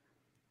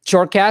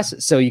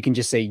Shortcast. So you can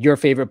just say your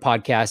favorite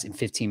podcast in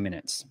 15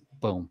 minutes.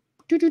 Boom.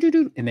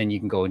 And then you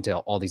can go into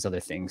all these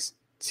other things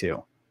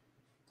too.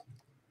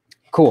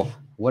 Cool.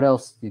 What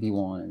else did he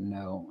want to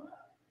know?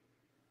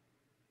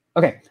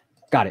 Okay.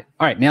 Got it.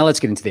 All right. Now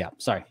let's get into the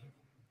app. Sorry.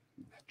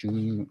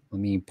 Let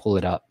me pull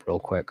it up real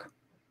quick.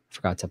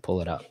 Forgot to pull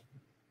it up.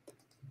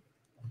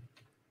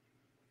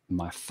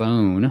 My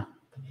phone.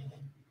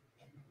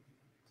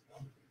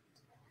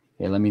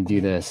 Okay, let me do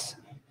this,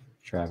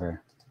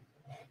 Trevor.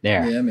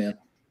 There. Yeah, man.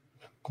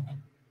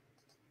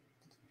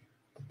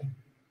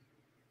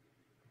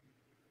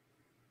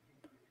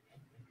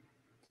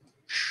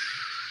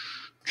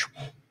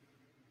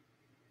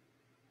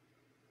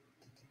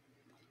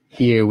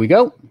 Here we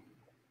go.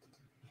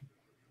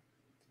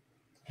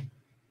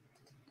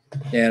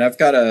 Yeah, and I've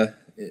got a.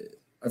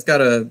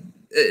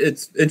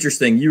 It's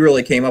interesting. You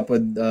really came up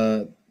with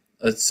a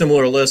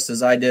similar list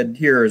as I did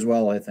here as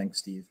well, I think,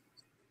 Steve.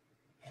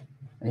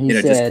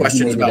 Just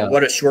questions about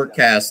what a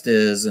Shortcast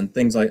is and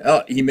things like.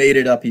 Oh, he made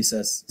it up. He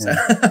says.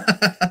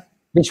 Yeah.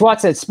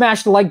 Bishwat said,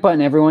 "Smash the like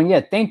button, everyone."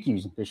 Yeah, thank you,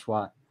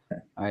 Bishwat.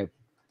 All right,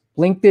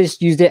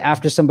 Blinkist used it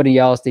after somebody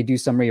else. They do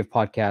summary of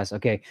podcasts.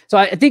 Okay, so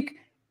I think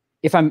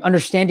if I'm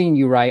understanding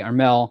you right,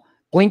 Armel,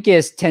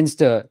 Blinkist tends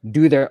to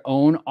do their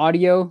own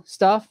audio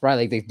stuff, right?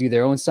 Like they do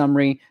their own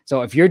summary.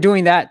 So if you're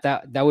doing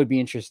that would be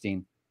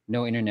interesting.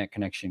 No internet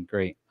connection.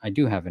 Great. I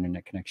do have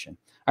internet connection.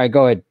 All right,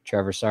 go ahead,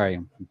 Trevor.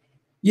 Sorry.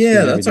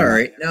 Yeah, that's all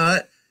right. Now,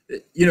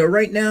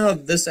 right now,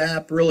 this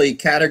app really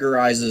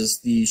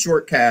categorizes the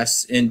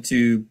Shortcasts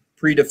into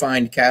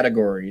predefined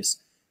categories.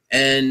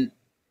 And,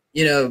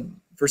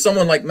 for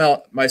someone like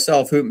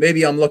myself, who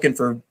maybe I'm looking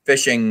for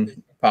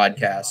fishing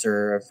podcasts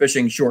or a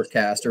fishing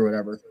Shortcast or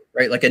whatever,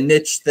 right? Like a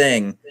niche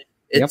thing.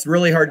 It's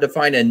really hard to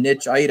find a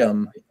niche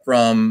item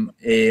from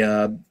a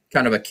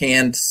kind of a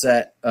canned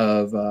set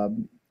of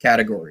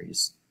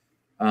categories.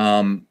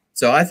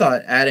 So I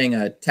thought adding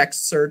a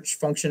text search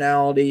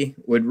functionality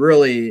would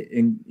really,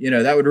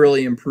 that would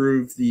really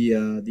improve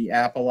the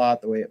app a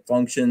lot, the way it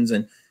functions.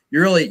 And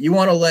you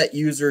want to let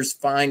users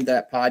find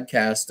that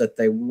podcast that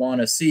they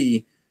want to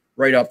see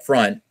right up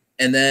front.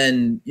 And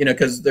then,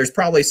 because there's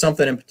probably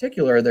something in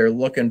particular they're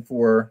looking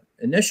for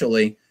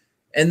initially.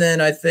 And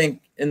then I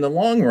think in the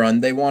long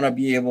run, they want to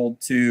be able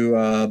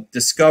to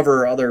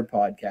discover other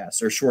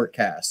podcasts or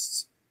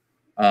shortcasts.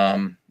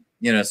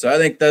 So I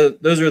think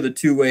those are the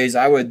two ways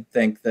I would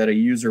think that a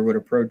user would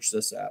approach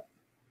this app.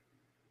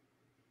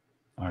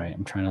 All right,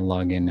 I'm trying to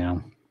log in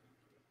now.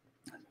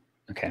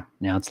 Okay,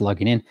 now it's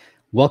logging in.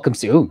 Welcome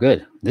to, oh,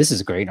 good. This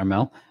is great,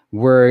 Armel.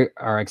 We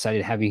are excited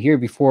to have you here.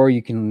 Before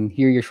you can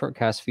hear your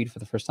shortcast feed for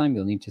the first time,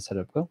 you'll need to set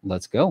up Go.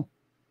 Let's go.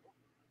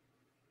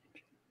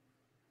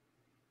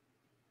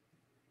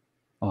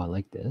 Oh, I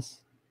like this.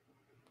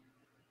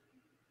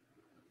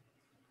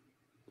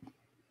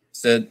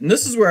 So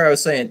this is where I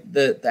was saying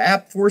the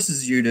app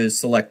forces you to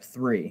select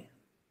 3,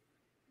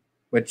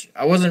 which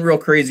I wasn't real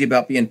crazy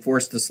about being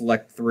forced to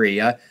select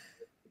 3. I'm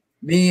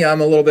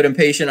a little bit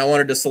impatient. I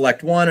wanted to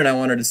select 1 and I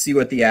wanted to see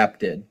what the app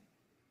did,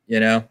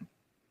 and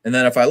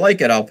then if I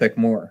like it, I'll pick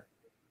more.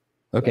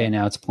 Okay,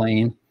 now it's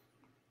playing.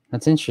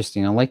 That's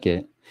interesting. I like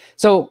it.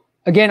 So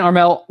again,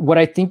 Armel, what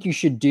I think you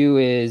should do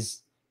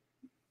is,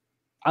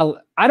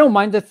 I don't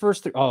mind the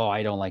first 3. Oh,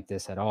 I don't like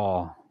this at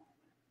all.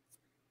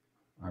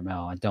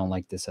 Armel, I don't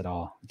like this at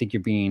all. I think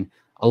you're being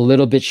a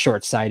little bit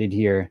short-sighted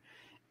here.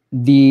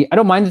 I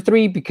don't mind the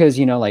 3 because,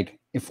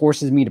 it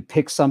forces me to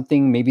pick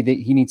something. Maybe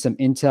he needs some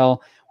intel.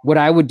 What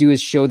I would do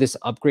is show this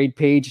upgrade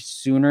page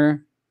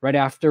sooner, right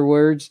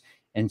afterwards,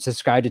 and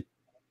subscribe to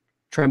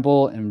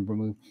Tremble and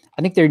remove.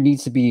 I think there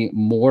needs to be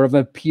more of an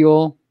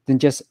appeal than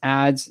just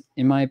ads,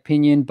 in my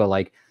opinion,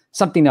 but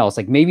something else,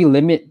 maybe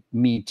limit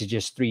me to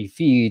just 3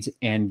 feeds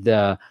and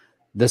the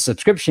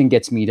subscription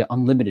gets me to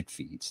unlimited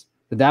feeds.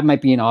 But that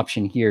might be an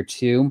option here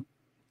too.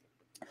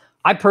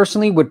 I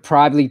personally would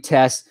probably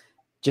test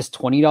just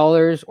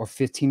 $20 or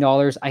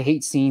 $15. I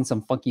hate seeing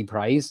some funky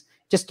price.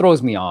 It just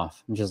throws me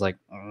off. I'm just like,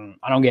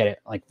 I don't get it.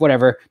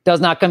 Whatever.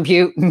 Does not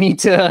compute me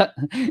to,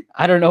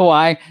 I don't know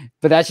why,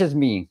 but that's just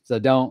me. So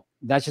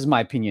that's just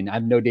my opinion. I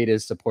have no data to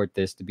support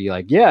this to be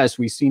like, yes,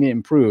 we've seen it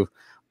improve.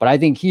 But I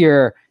think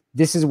here,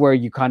 this is where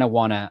you kind of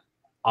want to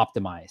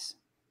optimize.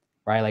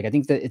 Right? I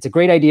think that it's a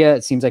great idea.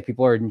 It seems like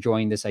people are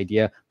enjoying this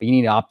idea, but you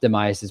need to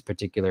optimize this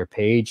particular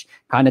page,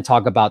 kind of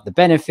talk about the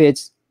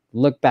benefits,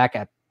 look back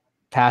at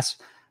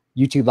past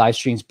YouTube live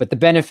streams, but the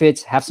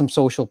benefits, have some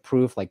social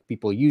proof, like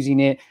people using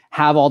it,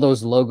 have all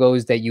those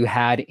logos that you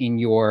had in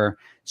your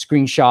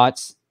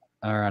screenshots,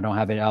 or I don't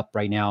have it up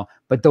right now,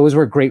 but those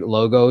were great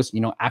logos,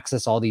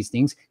 access all these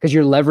things because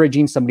you're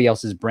leveraging somebody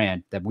else's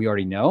brand that we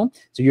already know.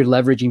 So you're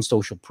leveraging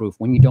social proof.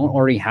 When you don't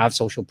already have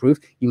social proof,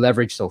 you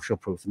leverage social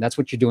proof. And that's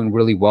what you're doing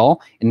really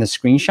well in the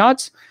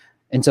screenshots.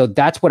 And so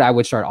that's what I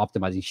would start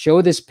optimizing.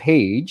 Show this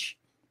page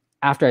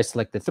after I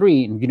select the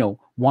 3 and,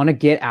 want to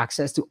get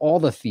access to all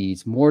the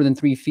feeds, more than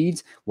 3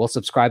 feeds. Well,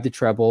 subscribe to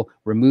Treble,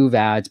 remove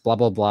ads, blah,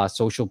 blah, blah,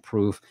 social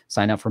proof,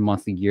 sign up for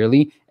monthly,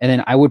 yearly. And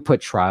then I would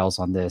put trials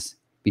on this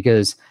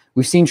because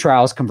we've seen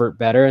trials convert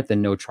better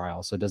than no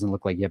trials. So it doesn't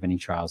look like you have any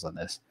trials on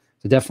this.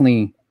 So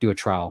definitely do a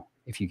trial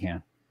if you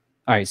can.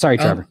 All right. Sorry,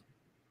 Trevor.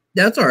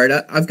 That's all right.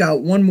 I've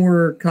got one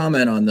more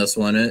comment on this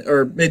one,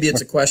 or maybe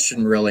it's a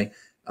question really.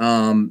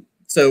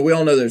 So we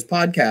all know there's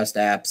podcast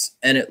apps,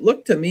 and it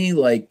looked to me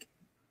like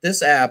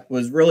this app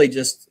was really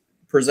just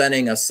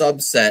presenting a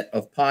subset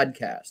of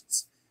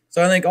podcasts.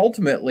 So I think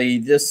ultimately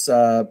this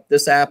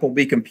app will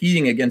be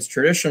competing against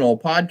traditional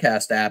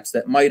podcast apps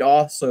that might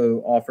also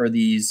offer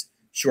these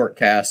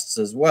shortcasts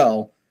as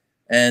well.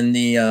 And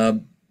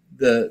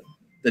the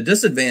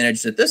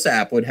disadvantage that this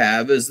app would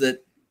have is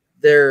that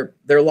their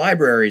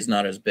library is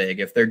not as big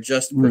if they're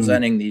just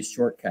presenting these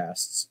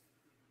shortcasts.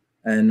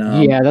 And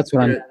yeah, that's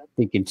what I'm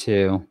thinking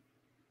too.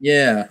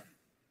 Yeah.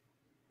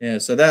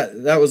 So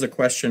that was a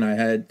question I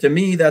had. To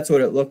me, that's what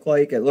it looked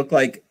like. It looked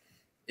like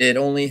it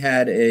only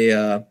had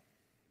a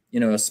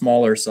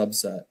smaller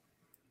subset.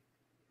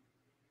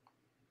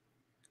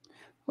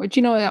 But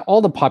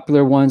all the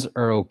popular ones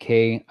are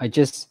okay.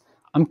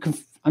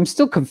 I'm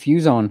still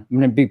confused on,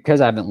 because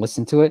I haven't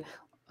listened to it.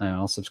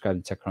 I'll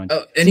subscribe to TechCrunch.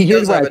 Oh, and he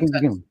does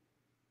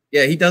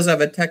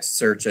have a text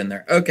search in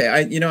there. Okay,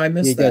 I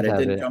missed that. It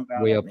didn't jump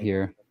out way up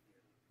here.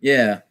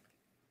 Yeah,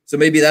 so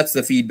maybe that's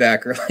the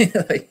feedback,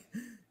 right?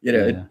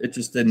 It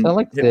just didn't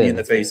hit me in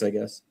the face.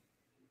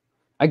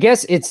 I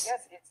guess it's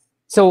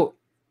so.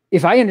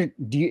 If I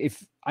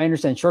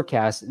understand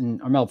shortcast,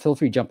 and Armel, feel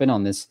free to jump in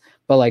on this,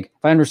 but if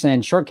I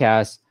understand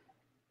shortcast,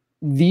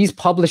 these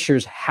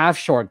publishers have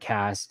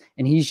shortcasts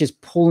and he's just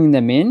pulling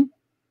them in.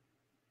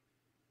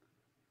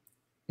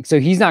 So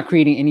he's not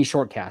creating any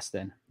shortcasts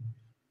then.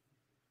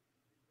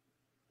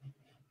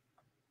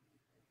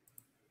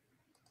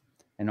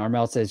 And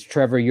Armel says,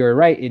 Trevor, you're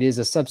right. It is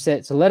a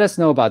subset. So let us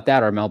know about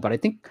that, Armel. But I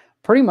think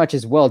pretty much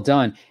is well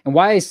done. And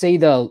why I say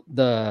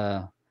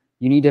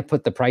you need to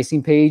put the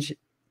pricing page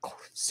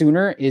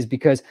sooner is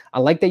because I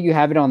like that you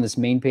have it on this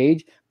main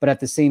page, but at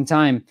the same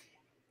time,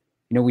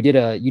 we did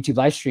a YouTube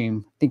live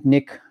stream. I think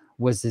Nick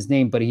was his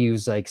name, but he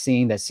was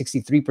saying that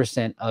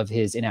 63% of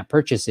his in-app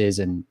purchases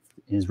and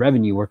his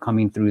revenue were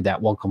coming through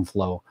that welcome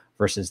flow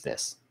versus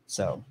this.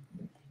 So,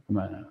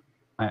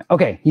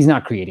 okay, he's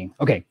not creating.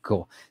 Okay,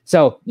 cool.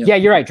 So yeah,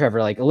 you're right, Trevor.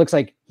 It looks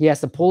like he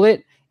has to pull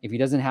it, If he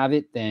doesn't have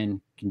it, then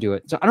you can do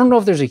it. So I don't know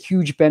if there's a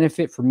huge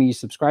benefit for me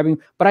subscribing,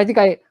 but I think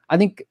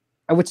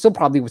I would still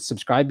probably would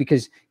subscribe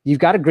because you've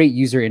got a great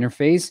user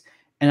interface,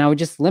 and I would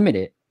just limit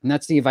it. And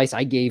that's the advice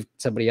I gave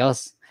somebody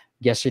else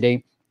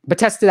yesterday. But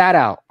test that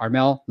out,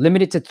 Armel.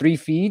 Limit it to 3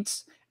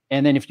 feeds,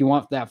 and then if you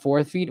want that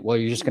 4th feed, well,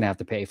 you're just gonna have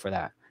to pay for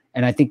that.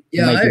 And I think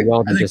I think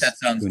that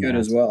sounds good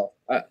as well.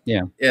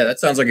 Yeah, that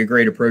sounds like a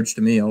great approach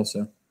to me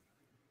also.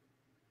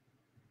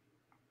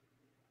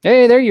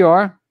 Hey, there you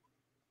are.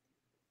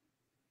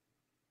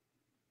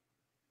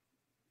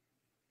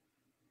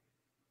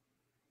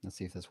 Let's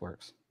see if this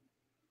works.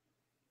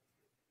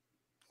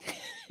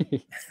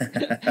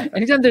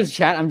 Anytime there's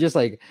chat, I'm just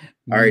like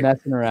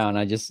messing around.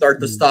 I just start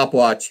the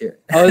stopwatch here.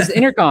 Oh, it's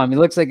intercom. It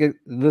looks like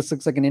this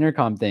looks like an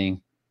intercom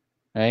thing,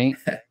 right?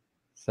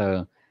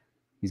 So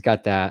he's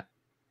got that.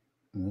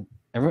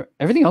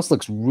 Everything else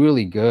looks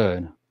really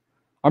good.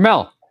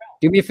 Armel,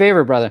 do me a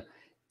favor, brother.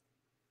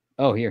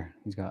 Oh, here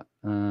he's got.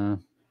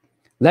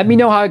 Let me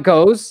know how it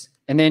goes,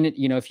 and then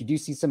if you do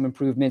see some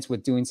improvements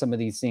with doing some of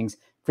these things,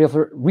 feel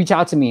free reach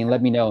out to me and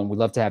let me know, and we'd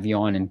love to have you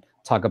on and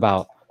talk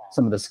about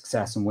some of the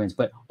success and wins.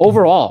 But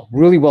overall,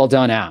 really well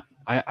done app.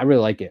 I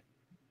really like it.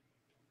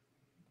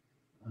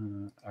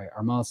 All right,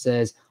 Armel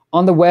says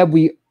on the web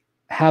we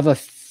have a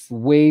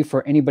way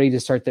for anybody to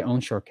start their own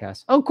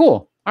shortcast. Oh,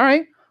 cool. All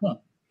right. Huh.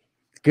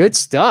 Good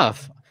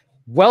stuff.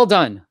 Well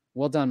done.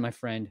 Well done, my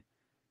friend.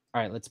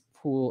 All right, let's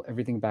pull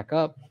everything back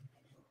up.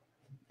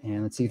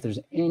 And let's see if there's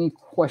any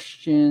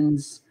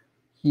questions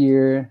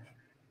here.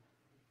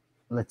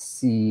 Let's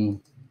see.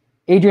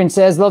 Adrian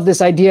says, love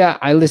this idea.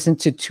 I listen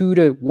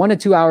to 1 to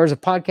 2 hours of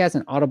podcasts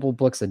and Audible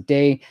books a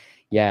day.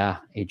 Yeah,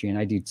 Adrian,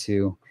 I do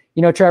too.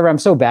 Trevor, I'm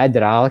so bad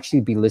that I'll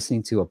actually be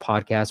listening to a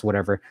podcast,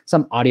 whatever,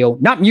 some audio,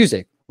 not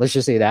music. Let's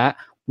just say that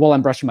while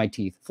I'm brushing my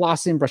teeth,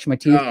 flossing, brushing my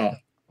teeth. Oh.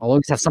 I'll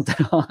always have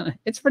something on.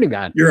 It's pretty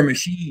bad. You're a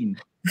machine.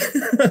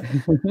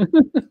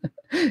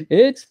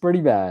 It's pretty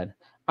bad.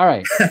 All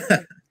right.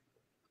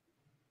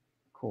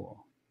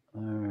 Cool.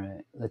 All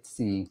right. Let's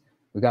see.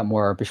 We got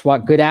more.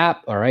 Bishwat, good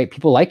app. All right.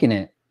 People liking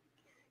it.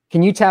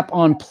 Can you tap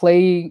on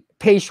pay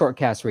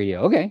shortcast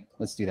radio? Okay.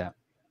 Let's do that.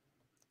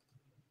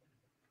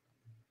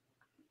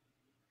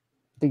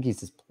 I think he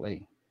says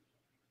play.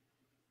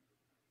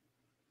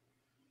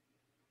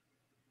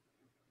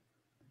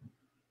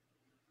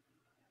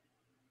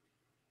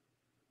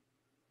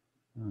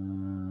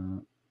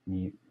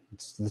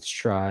 Let's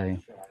try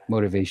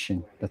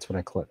motivation. That's what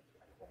I click.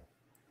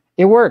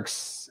 It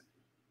works.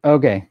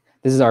 Okay.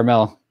 This is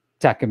Armel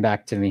tacking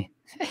back to me.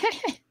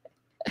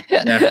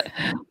 Yeah.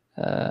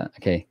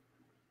 Okay.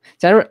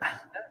 I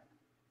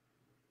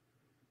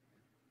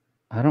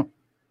don't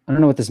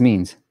know what this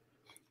means.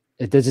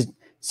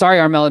 Sorry,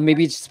 Armel.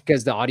 Maybe it's just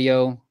because the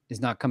audio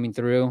is not coming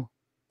through.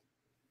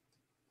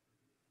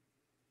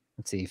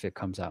 Let's see if it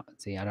comes out.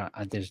 Let's see.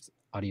 There's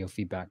audio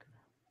feedback.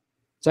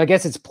 So I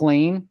guess it's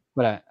playing,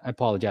 but I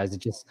apologize.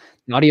 The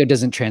audio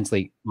doesn't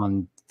translate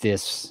on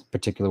this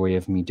particular way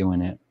of me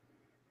doing it.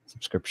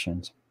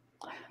 Subscriptions.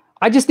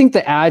 I just think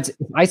the ads,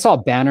 if I saw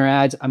banner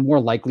ads, I'm more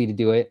likely to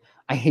do it.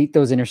 I hate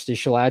those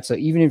interstitial ads. So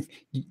even if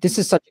this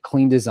is such a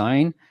clean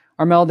design,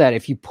 Armel, that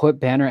if you put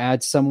banner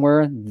ads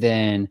somewhere,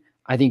 then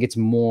I think it's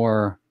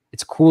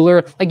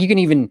cooler. Like you can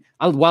even,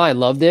 while I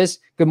love this,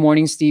 good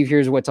morning, Steve,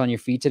 here's what's on your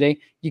feed today.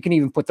 You can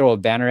even throw a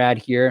banner ad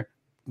here,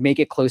 make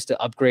it close to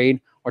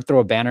upgrade, or throw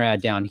a banner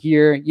ad down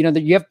here.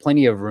 That you have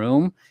plenty of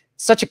room.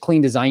 Such a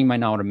clean design, you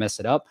might not want to mess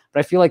it up. But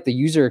I feel like the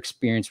user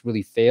experience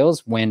really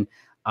fails when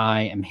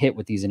I am hit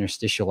with these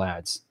interstitial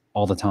ads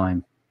all the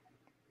time.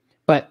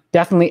 But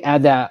definitely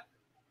add that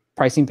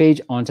pricing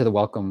page onto the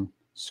welcome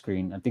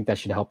screen. I think that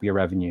should help your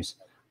revenues.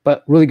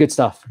 But really good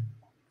stuff.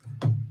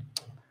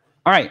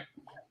 All right,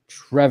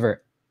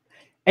 Trevor.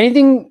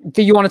 Anything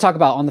that you want to talk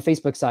about on the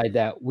Facebook side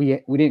that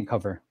we didn't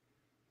cover?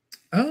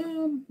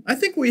 I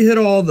think we hit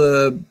all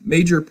the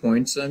major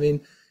points. I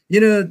mean,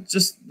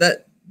 just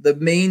that the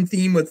main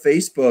theme with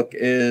Facebook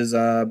is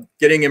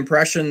getting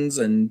impressions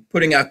and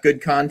putting out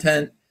good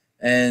content.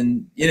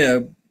 And,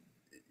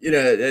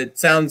 it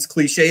sounds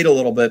cliched a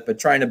little bit, but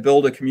trying to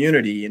build a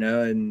community,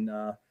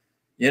 and,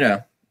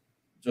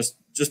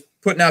 just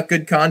putting out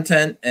good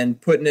content and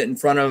putting it in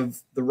front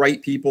of the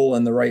right people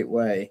in the right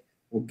way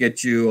will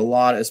get you a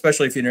lot,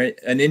 especially if you're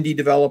an indie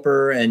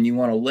developer and you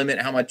want to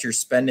limit how much you're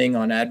spending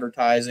on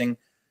advertising,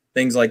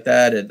 things like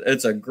that.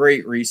 It's a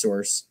great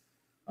resource,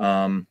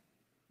 and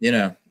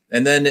then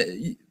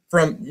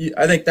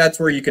I think that's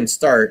where you can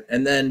start.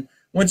 And then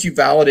once you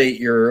validate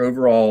your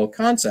overall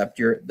concept,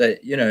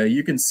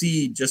 you can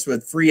see just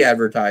with free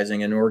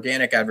advertising and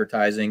organic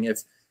advertising,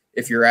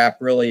 if your app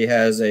really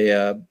has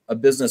a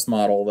business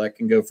model that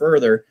can go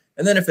further.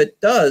 And then if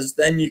it does,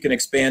 then you can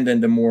expand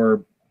into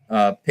more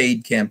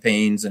paid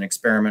campaigns and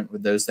experiment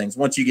with those things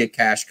once you get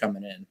cash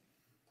coming in.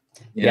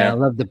 Yeah, I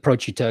love the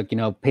approach you took.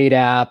 Paid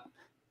app,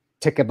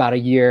 took about a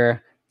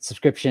year,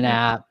 subscription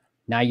app.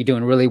 Now you're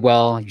doing really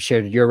well. You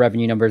shared your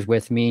revenue numbers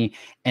with me.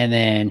 And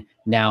then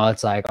now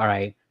it's like, all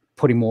right,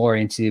 putting more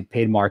into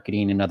paid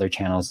marketing and other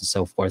channels and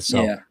so forth.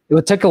 So Yeah. it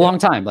would take a long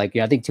time. Like,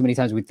 I think too many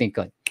times we think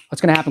like,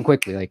 what's going to happen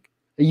quickly? Like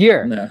a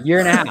year, year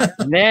and a half.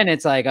 And then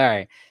it's like, all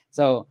right.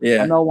 So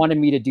Armel wanted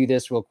me to do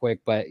this real quick,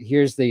 but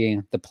here's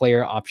the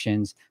player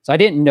options. So I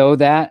didn't know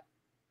that.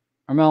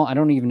 Armel, I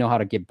don't even know how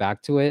to get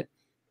back to it.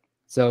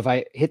 So if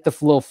I hit the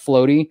little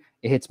floaty,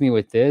 it hits me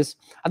with this.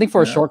 I think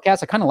for a short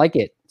cast, I kind of like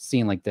it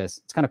seeing like this.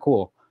 It's kind of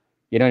cool.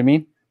 You know what I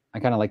mean? I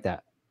kind of like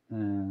that.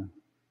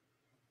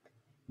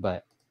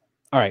 But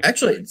all right.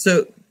 Actually,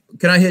 so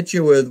can I hit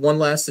you with one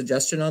last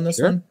suggestion on this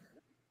one?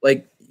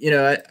 Like,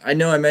 I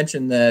know I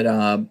mentioned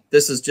that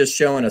this is just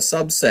showing a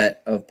subset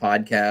of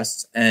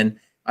podcasts, and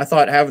I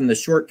thought having the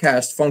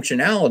shortcast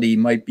functionality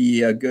might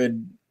be a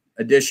good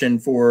addition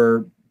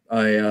for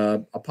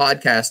a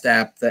podcast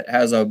app that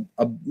has a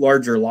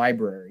larger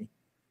library,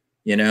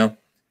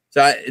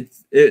 So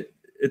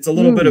it's a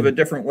little bit of a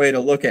different way to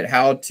look at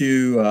how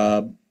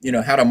to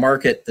how to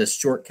market this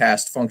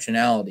shortcast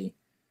functionality.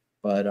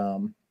 But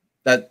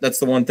that's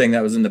the one thing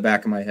that was in the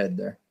back of my head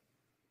there.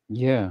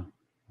 Yeah,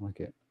 I like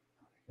it.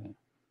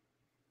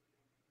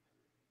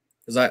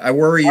 Because I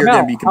worry you're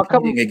going to be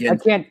competing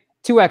against. I can't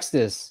 2x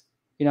this.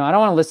 I don't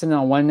want to listen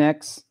on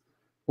 1x.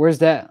 Where's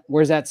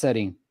that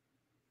setting?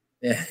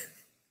 Yeah.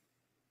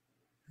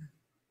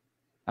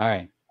 All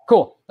right,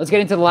 cool. Let's get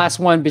into the last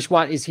one.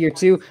 Bishwat is here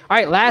too. All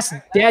right, last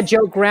dad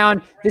joke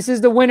round. This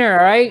is the winner,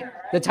 all right?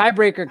 The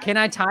tiebreaker. Can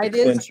I tie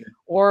this?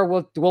 Or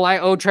will I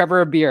owe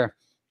Trevor a beer?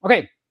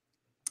 Okay,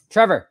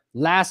 Trevor,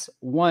 last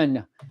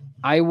one.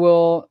 I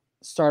will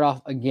start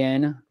off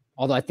again,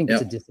 although I think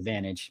it's a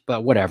disadvantage,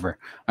 but whatever.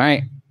 All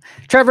right,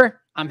 Trevor,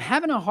 I'm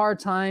having a hard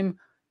time.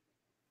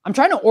 I'm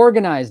trying to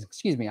organize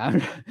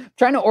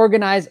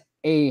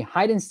a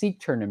hide and seek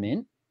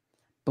tournament,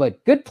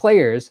 but good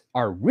players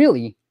are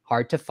really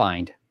hard to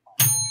find.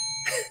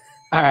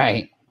 All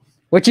right.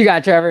 What you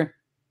got, Trevor?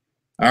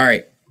 All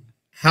right.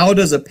 How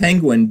does a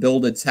penguin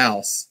build its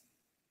house?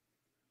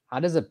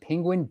 How does a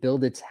penguin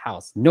build its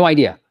house? No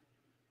idea.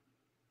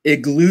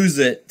 It glues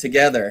it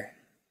together.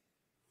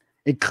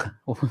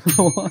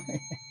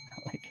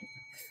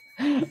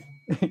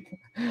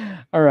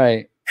 All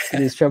right.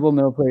 It is treble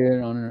middle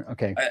player owner.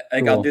 Okay. I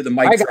think I'll do the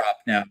mic drop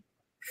now.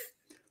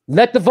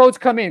 Let the votes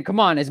come in. Come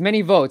on, as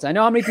many votes. I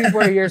know how many people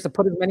are here, so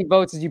put as many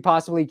votes as you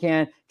possibly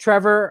can.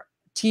 Trevor,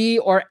 T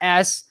or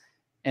S,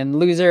 and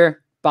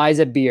loser buys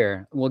a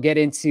beer. We'll get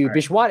into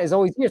Bishwat is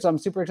always here, so I'm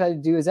super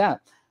excited to do his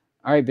app.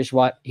 All right,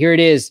 Bishwat, here it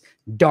is.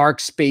 Dark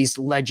Space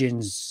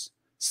Legends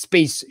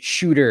Space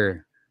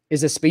Shooter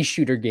is a space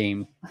shooter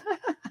game.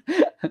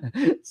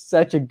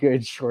 Such a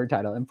good short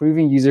title.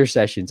 Improving user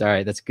sessions. All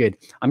right, that's good.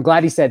 I'm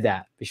glad he said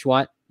that.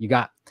 Bishwat, you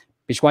got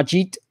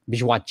Bishwatjeet.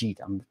 Bishwatjeet.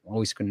 I'm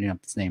always screwing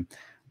up his name.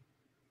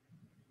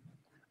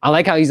 I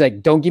like how he's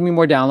like, don't give me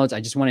more downloads. I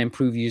just want to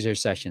improve user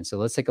sessions. So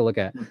let's take a look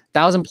at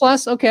 1,000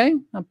 plus. Okay,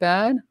 not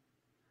bad.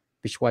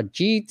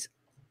 Bishwatjeet,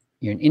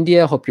 you're in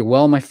India. Hope you're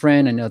well, my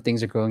friend. I know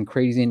things are going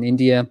crazy in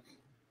India.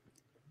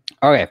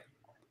 All right,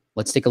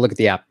 let's take a look at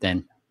the app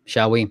then,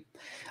 shall we?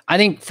 I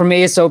think from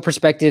ASO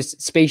perspective,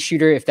 space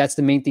shooter, if that's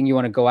the main thing you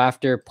want to go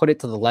after, put it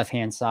to the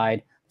left-hand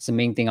side. It's the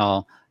main thing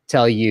I'll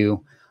tell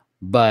you.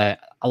 But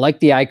I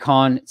like the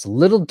icon. It's a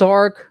little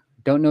dark.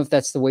 Don't know if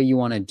that's the way you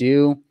want to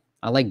do.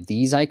 I like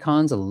these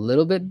icons a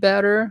little bit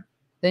better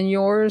than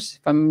yours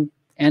if I'm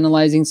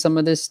analyzing some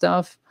of this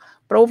stuff.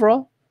 But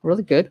overall,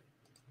 really good.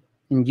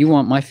 And you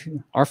want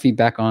our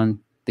feedback on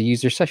the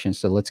user session.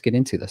 So let's get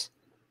into this.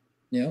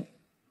 Yeah.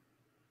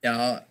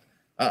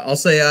 I'll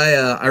say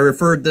I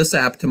referred this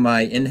app to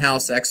my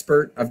in-house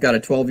expert. I've got a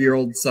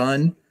 12-year-old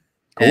son.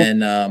 Cool.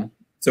 And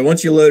so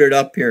once you load it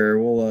up here,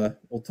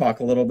 we'll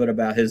talk a little bit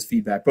about his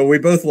feedback. But we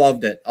both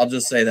loved it. I'll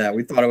just say that.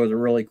 We thought it was a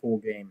really cool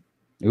game.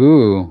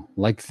 Ooh,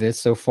 like this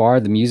so far.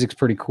 The music's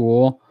pretty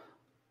cool.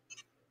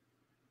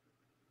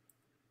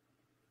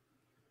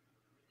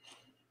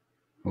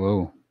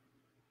 Whoa.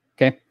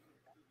 Okay.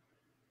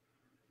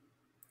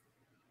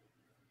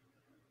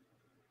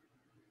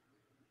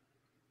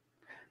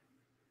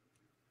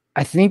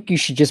 I think you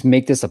should just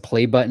make this a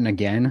play button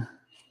again.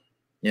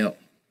 Yep.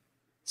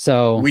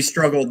 So we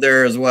struggled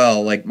there as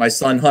well. Like my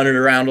son hunted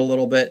around a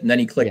little bit and then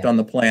he clicked on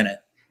the planet.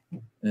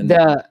 And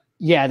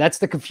that's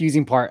the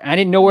confusing part. I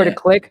didn't know where to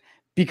click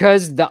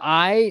because the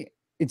eye,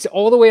 it's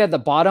all the way at the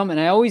bottom. And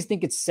I always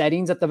think it's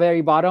settings at the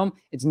very bottom.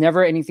 It's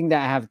never anything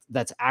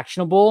that's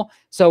actionable.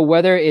 So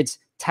whether it's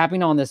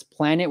tapping on this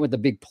planet with the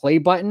big play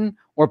button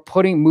or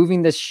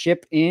moving this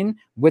ship in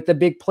with the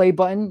big play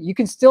button, you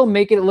can still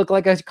make it look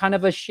like a kind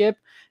of a ship,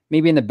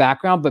 maybe in the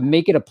background, but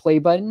make it a play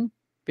button,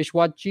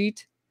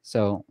 Bishwatjeet.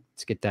 So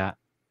let's get that.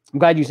 I'm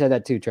glad you said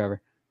that too,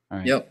 Trevor. All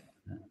right. Yep.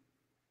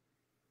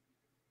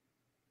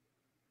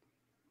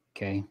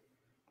 Okay.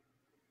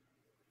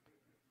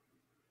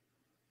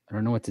 I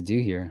don't know what to do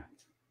here.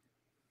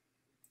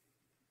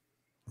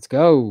 Let's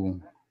go.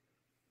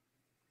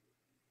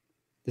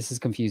 This is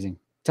confusing.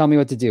 Tell me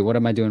what to do. What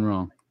am I doing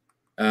wrong?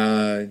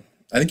 I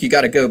think you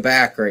got to go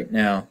back right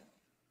now.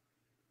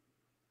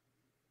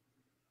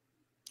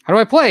 How do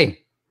I play?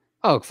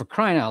 Oh, for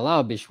crying out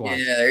loud, Bishwat.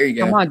 Yeah, there you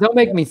go. Come on, don't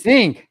make me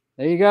think.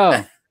 There you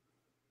go.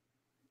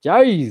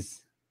 Jeez.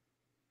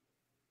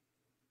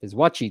 Is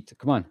watch it.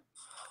 Come on.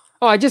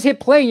 Oh, I just hit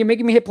play. You're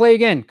making me hit play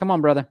again. Come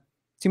on, brother.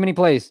 Too many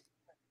plays.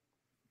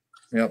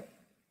 Yep.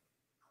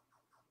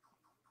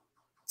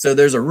 So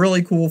there's a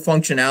really cool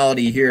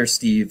functionality here,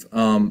 Steve.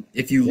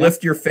 If you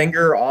lift your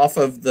finger off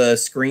of the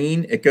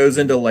screen, it goes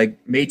into like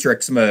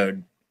matrix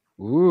mode.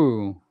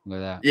 Ooh, look at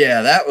that.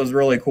 Yeah, that was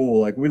really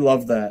cool. Like, we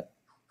love that.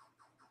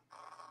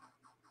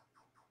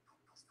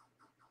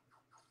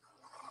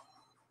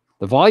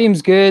 The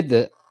volume's good.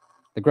 The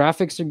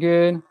graphics are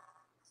good.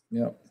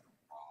 Yep.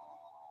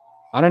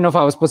 I don't know if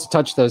I was supposed to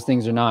touch those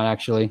things or not,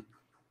 actually.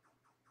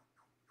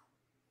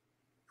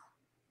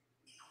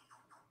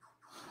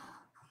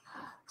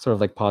 Sort of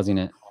like pausing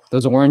it.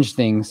 Those orange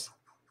things.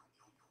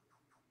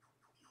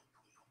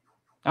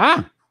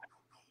 Ah!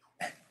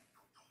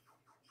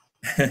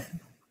 I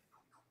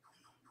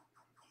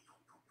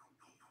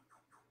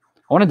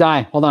want to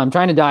die. Hold on. I'm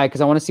trying to die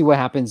because I want to see what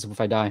happens if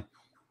I die.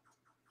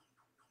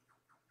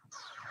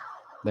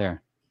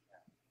 There.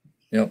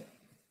 Yep.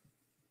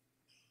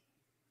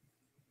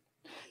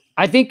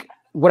 I think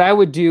what I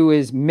would do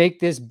is make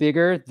this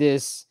bigger,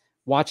 this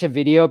watch a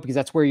video, because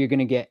that's where you're going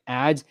to get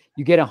ads.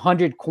 You get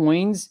 100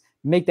 coins,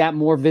 make that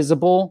more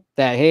visible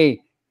that,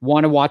 hey,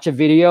 want to watch a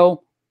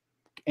video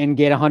and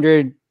get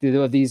 100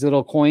 of these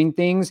little coin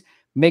things,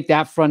 make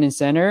that front and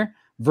center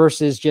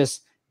versus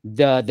just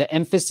the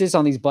emphasis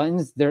on these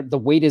buttons. The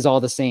weight is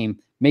all the same.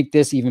 Make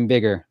this even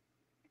bigger.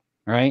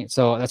 All right.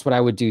 So that's what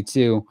I would do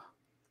too,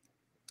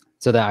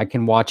 so that I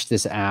can watch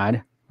this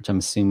ad, which I'm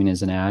assuming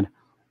is an ad.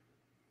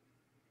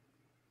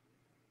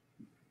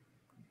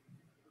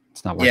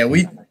 It's not working.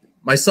 Yeah,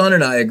 my son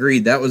and I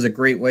agreed that was a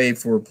great way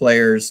for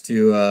players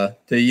to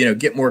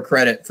get more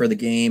credit for the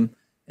game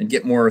and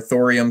get more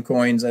thorium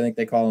coins, I think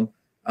they call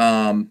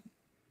them.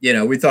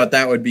 We thought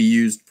that would be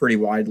used pretty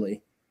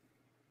widely.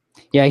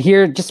 Yeah,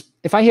 here, just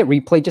if I hit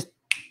replay, just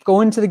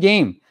go into the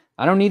game.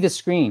 I don't need the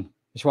screen.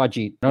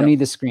 Shwajit, I don't need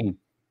the screen.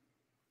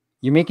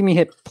 You're making me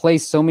hit play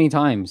so many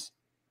times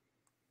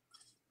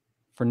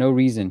for no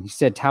reason. You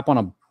said tap on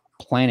a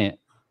planet.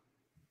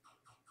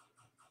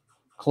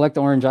 Collect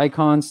orange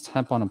icons,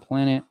 tap on a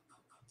planet.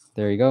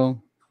 There you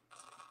go.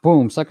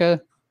 Boom,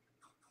 sucker.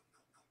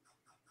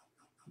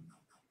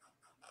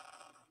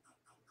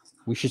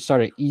 We should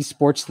start an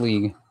esports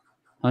league.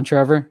 Huh,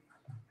 Trevor?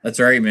 That's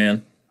right,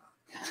 man.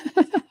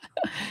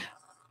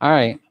 All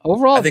right.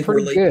 Overall, I think we're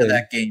late to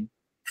that game.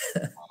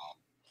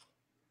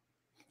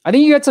 I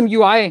think you got some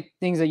UI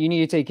things that you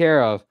need to take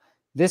care of.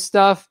 This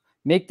stuff,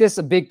 make this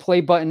a big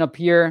play button up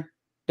here.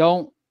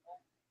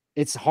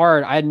 It's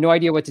hard. I had no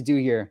idea what to do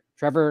here.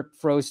 Trevor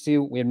froze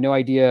too. We have no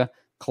idea.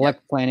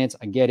 Collect planets.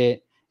 I get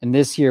it. And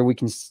this here, we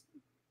can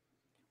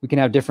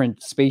have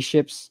different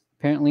spaceships.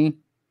 Apparently,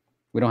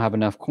 we don't have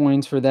enough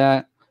coins for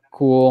that.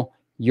 Cool.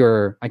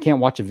 I can't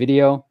watch a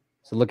video.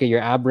 So look at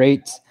your ab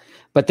rates.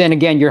 But then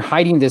again, you're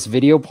hiding this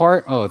video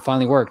part. Oh, it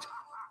finally worked.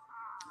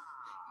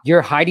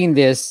 You're hiding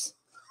this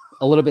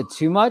a little bit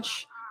too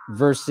much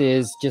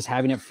versus just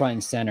having it front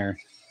and center.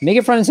 Make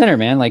it front and center,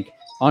 man. Like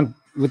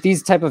with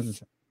these type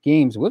of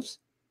games, whoops.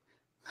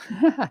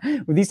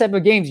 With these type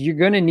of games, you're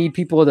going to need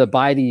people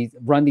to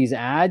run these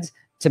ads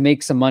to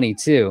make some money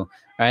too,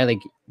 right? Like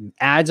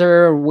ads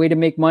are a way to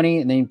make money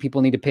and then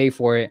people need to pay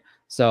for it.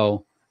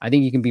 So I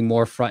think you can be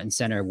more front and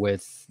center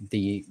with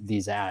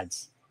these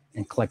ads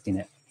and collecting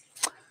it.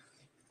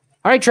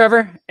 All right,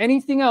 Trevor,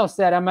 anything else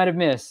that I might have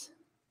missed?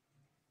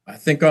 I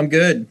think I'm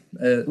good.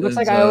 Looks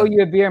like I owe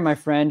you a beer, my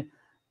friend.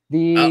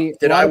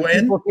 Did I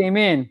win? People came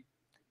in.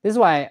 This is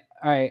why.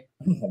 All right.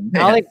 Oh,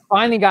 Alex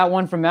finally got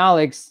one from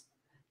Alex.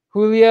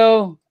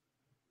 Julio,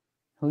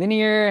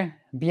 Linear,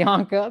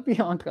 Bianca.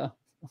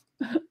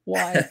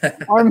 Why?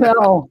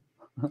 Armel.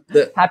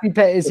 Happy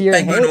Pet is here. The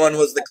penguin one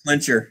was the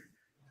clincher.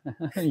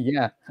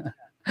 Yeah.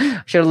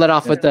 Should have let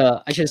off with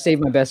I should have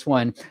saved my best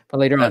one for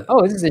later on.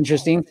 Oh, this is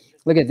interesting.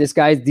 Look at this,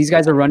 guys. These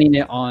guys are running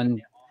it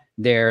on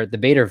the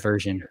beta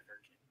version,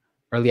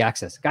 early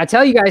access. Gotta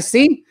tell you guys,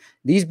 see,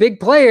 these big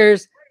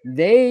players,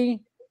 they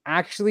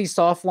actually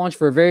soft launch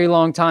for a very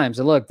long time.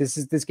 So look,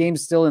 this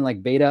game's still in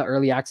like beta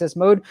early access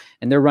mode,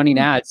 and they're running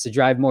ads to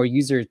drive more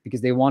users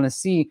because they want to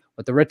see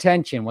what the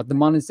retention, what the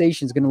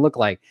monetization is going to look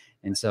like.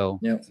 And so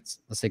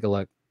let's take a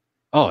look.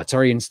 Oh, it's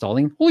already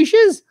installing. Holy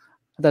shiz.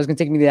 I thought it was going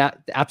to take me to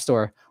the app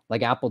store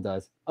like Apple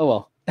does. Oh,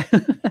 well.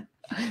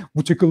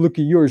 We'll take a look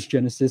at yours,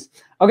 Genesis.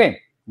 Okay.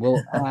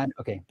 We'll add.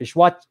 Okay.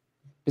 Biswatch.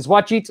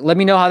 Let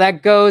me know how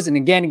that goes. And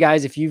again,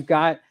 guys, if you've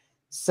got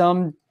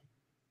some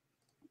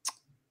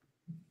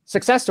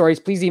success stories,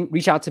 please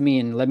reach out to me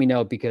and let me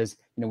know, because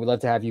we'd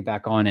love to have you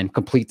back on and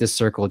complete this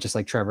circle just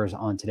like Trevor's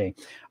on today.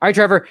 All right,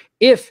 Trevor,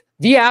 if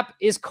the app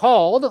is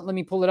called, let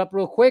me pull it up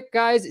real quick,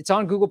 guys. It's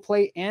on Google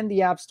Play and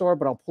the App Store,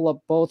 but I'll pull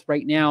up both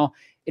right now.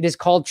 It is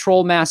called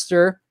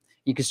Trollmaster.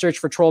 You can search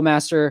for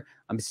Trollmaster,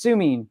 I'm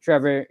assuming,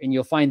 Trevor, and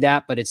you'll find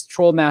that, but it's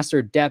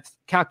Trollmaster Depth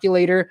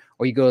Calculator,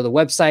 or you go to the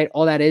website.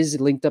 All that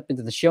is linked up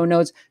into the show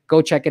notes.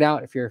 Go check it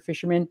out if you're a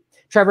fisherman.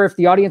 Trevor, if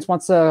the audience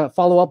wants to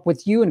follow up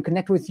with you and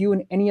connect with you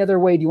in any other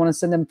way, do you want to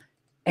send them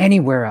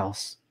anywhere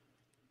else?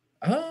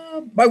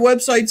 My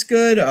website's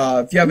good.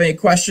 If you have any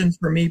questions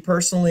for me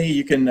personally,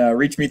 you can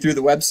reach me through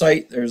the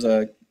website. There's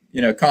a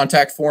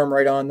contact form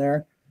right on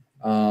there.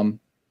 I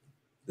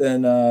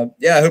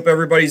hope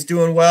everybody's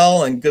doing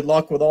well, and good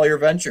luck with all your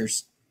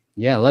ventures.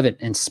 Yeah, I love it.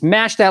 And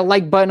smash that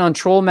like button on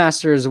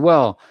Trollmaster as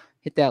well.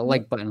 Hit that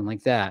like button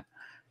like that.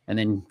 And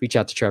then reach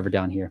out to Trevor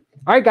down here.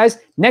 All right, guys.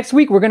 Next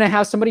week, we're going to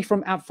have somebody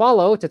from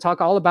AppFollow to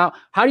talk all about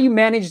how do you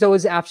manage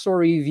those App Store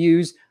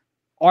reviews.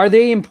 Are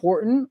they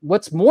important?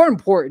 What's more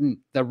important,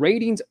 the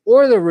ratings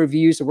or the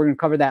reviews? So we're going to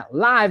cover that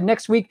live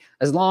next week,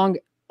 as long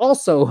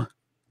also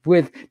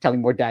with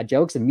telling more dad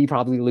jokes and me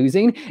probably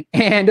losing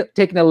and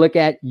taking a look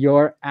at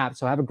your app.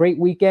 So have a great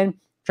weekend.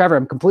 Trevor,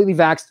 I'm completely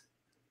vaxxed.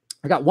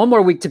 I got one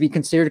more week to be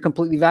considered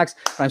completely vaxxed,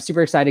 but I'm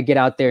super excited to get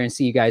out there and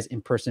see you guys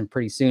in person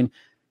pretty soon.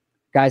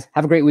 Guys,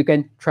 have a great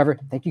weekend. Trevor,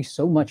 thank you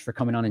so much for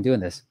coming on and doing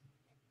this.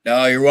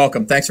 No, you're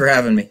welcome. Thanks for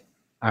having me.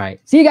 All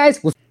right. See you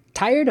guys.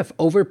 Tired of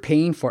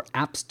overpaying for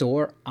App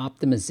Store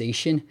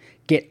optimization?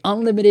 Get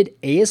unlimited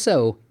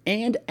ASO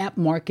and app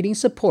marketing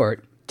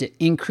support to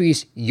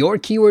increase your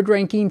keyword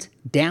rankings,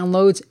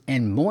 downloads,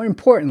 and more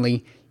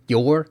importantly,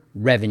 your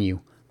revenue.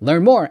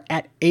 Learn more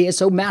at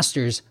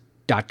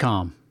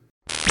asomasters.com.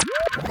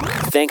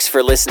 Thanks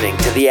for listening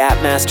to the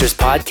App Masters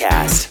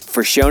podcast.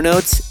 For show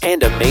notes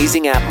and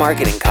amazing app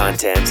marketing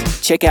content,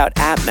 check out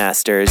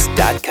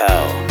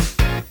appmasters.co.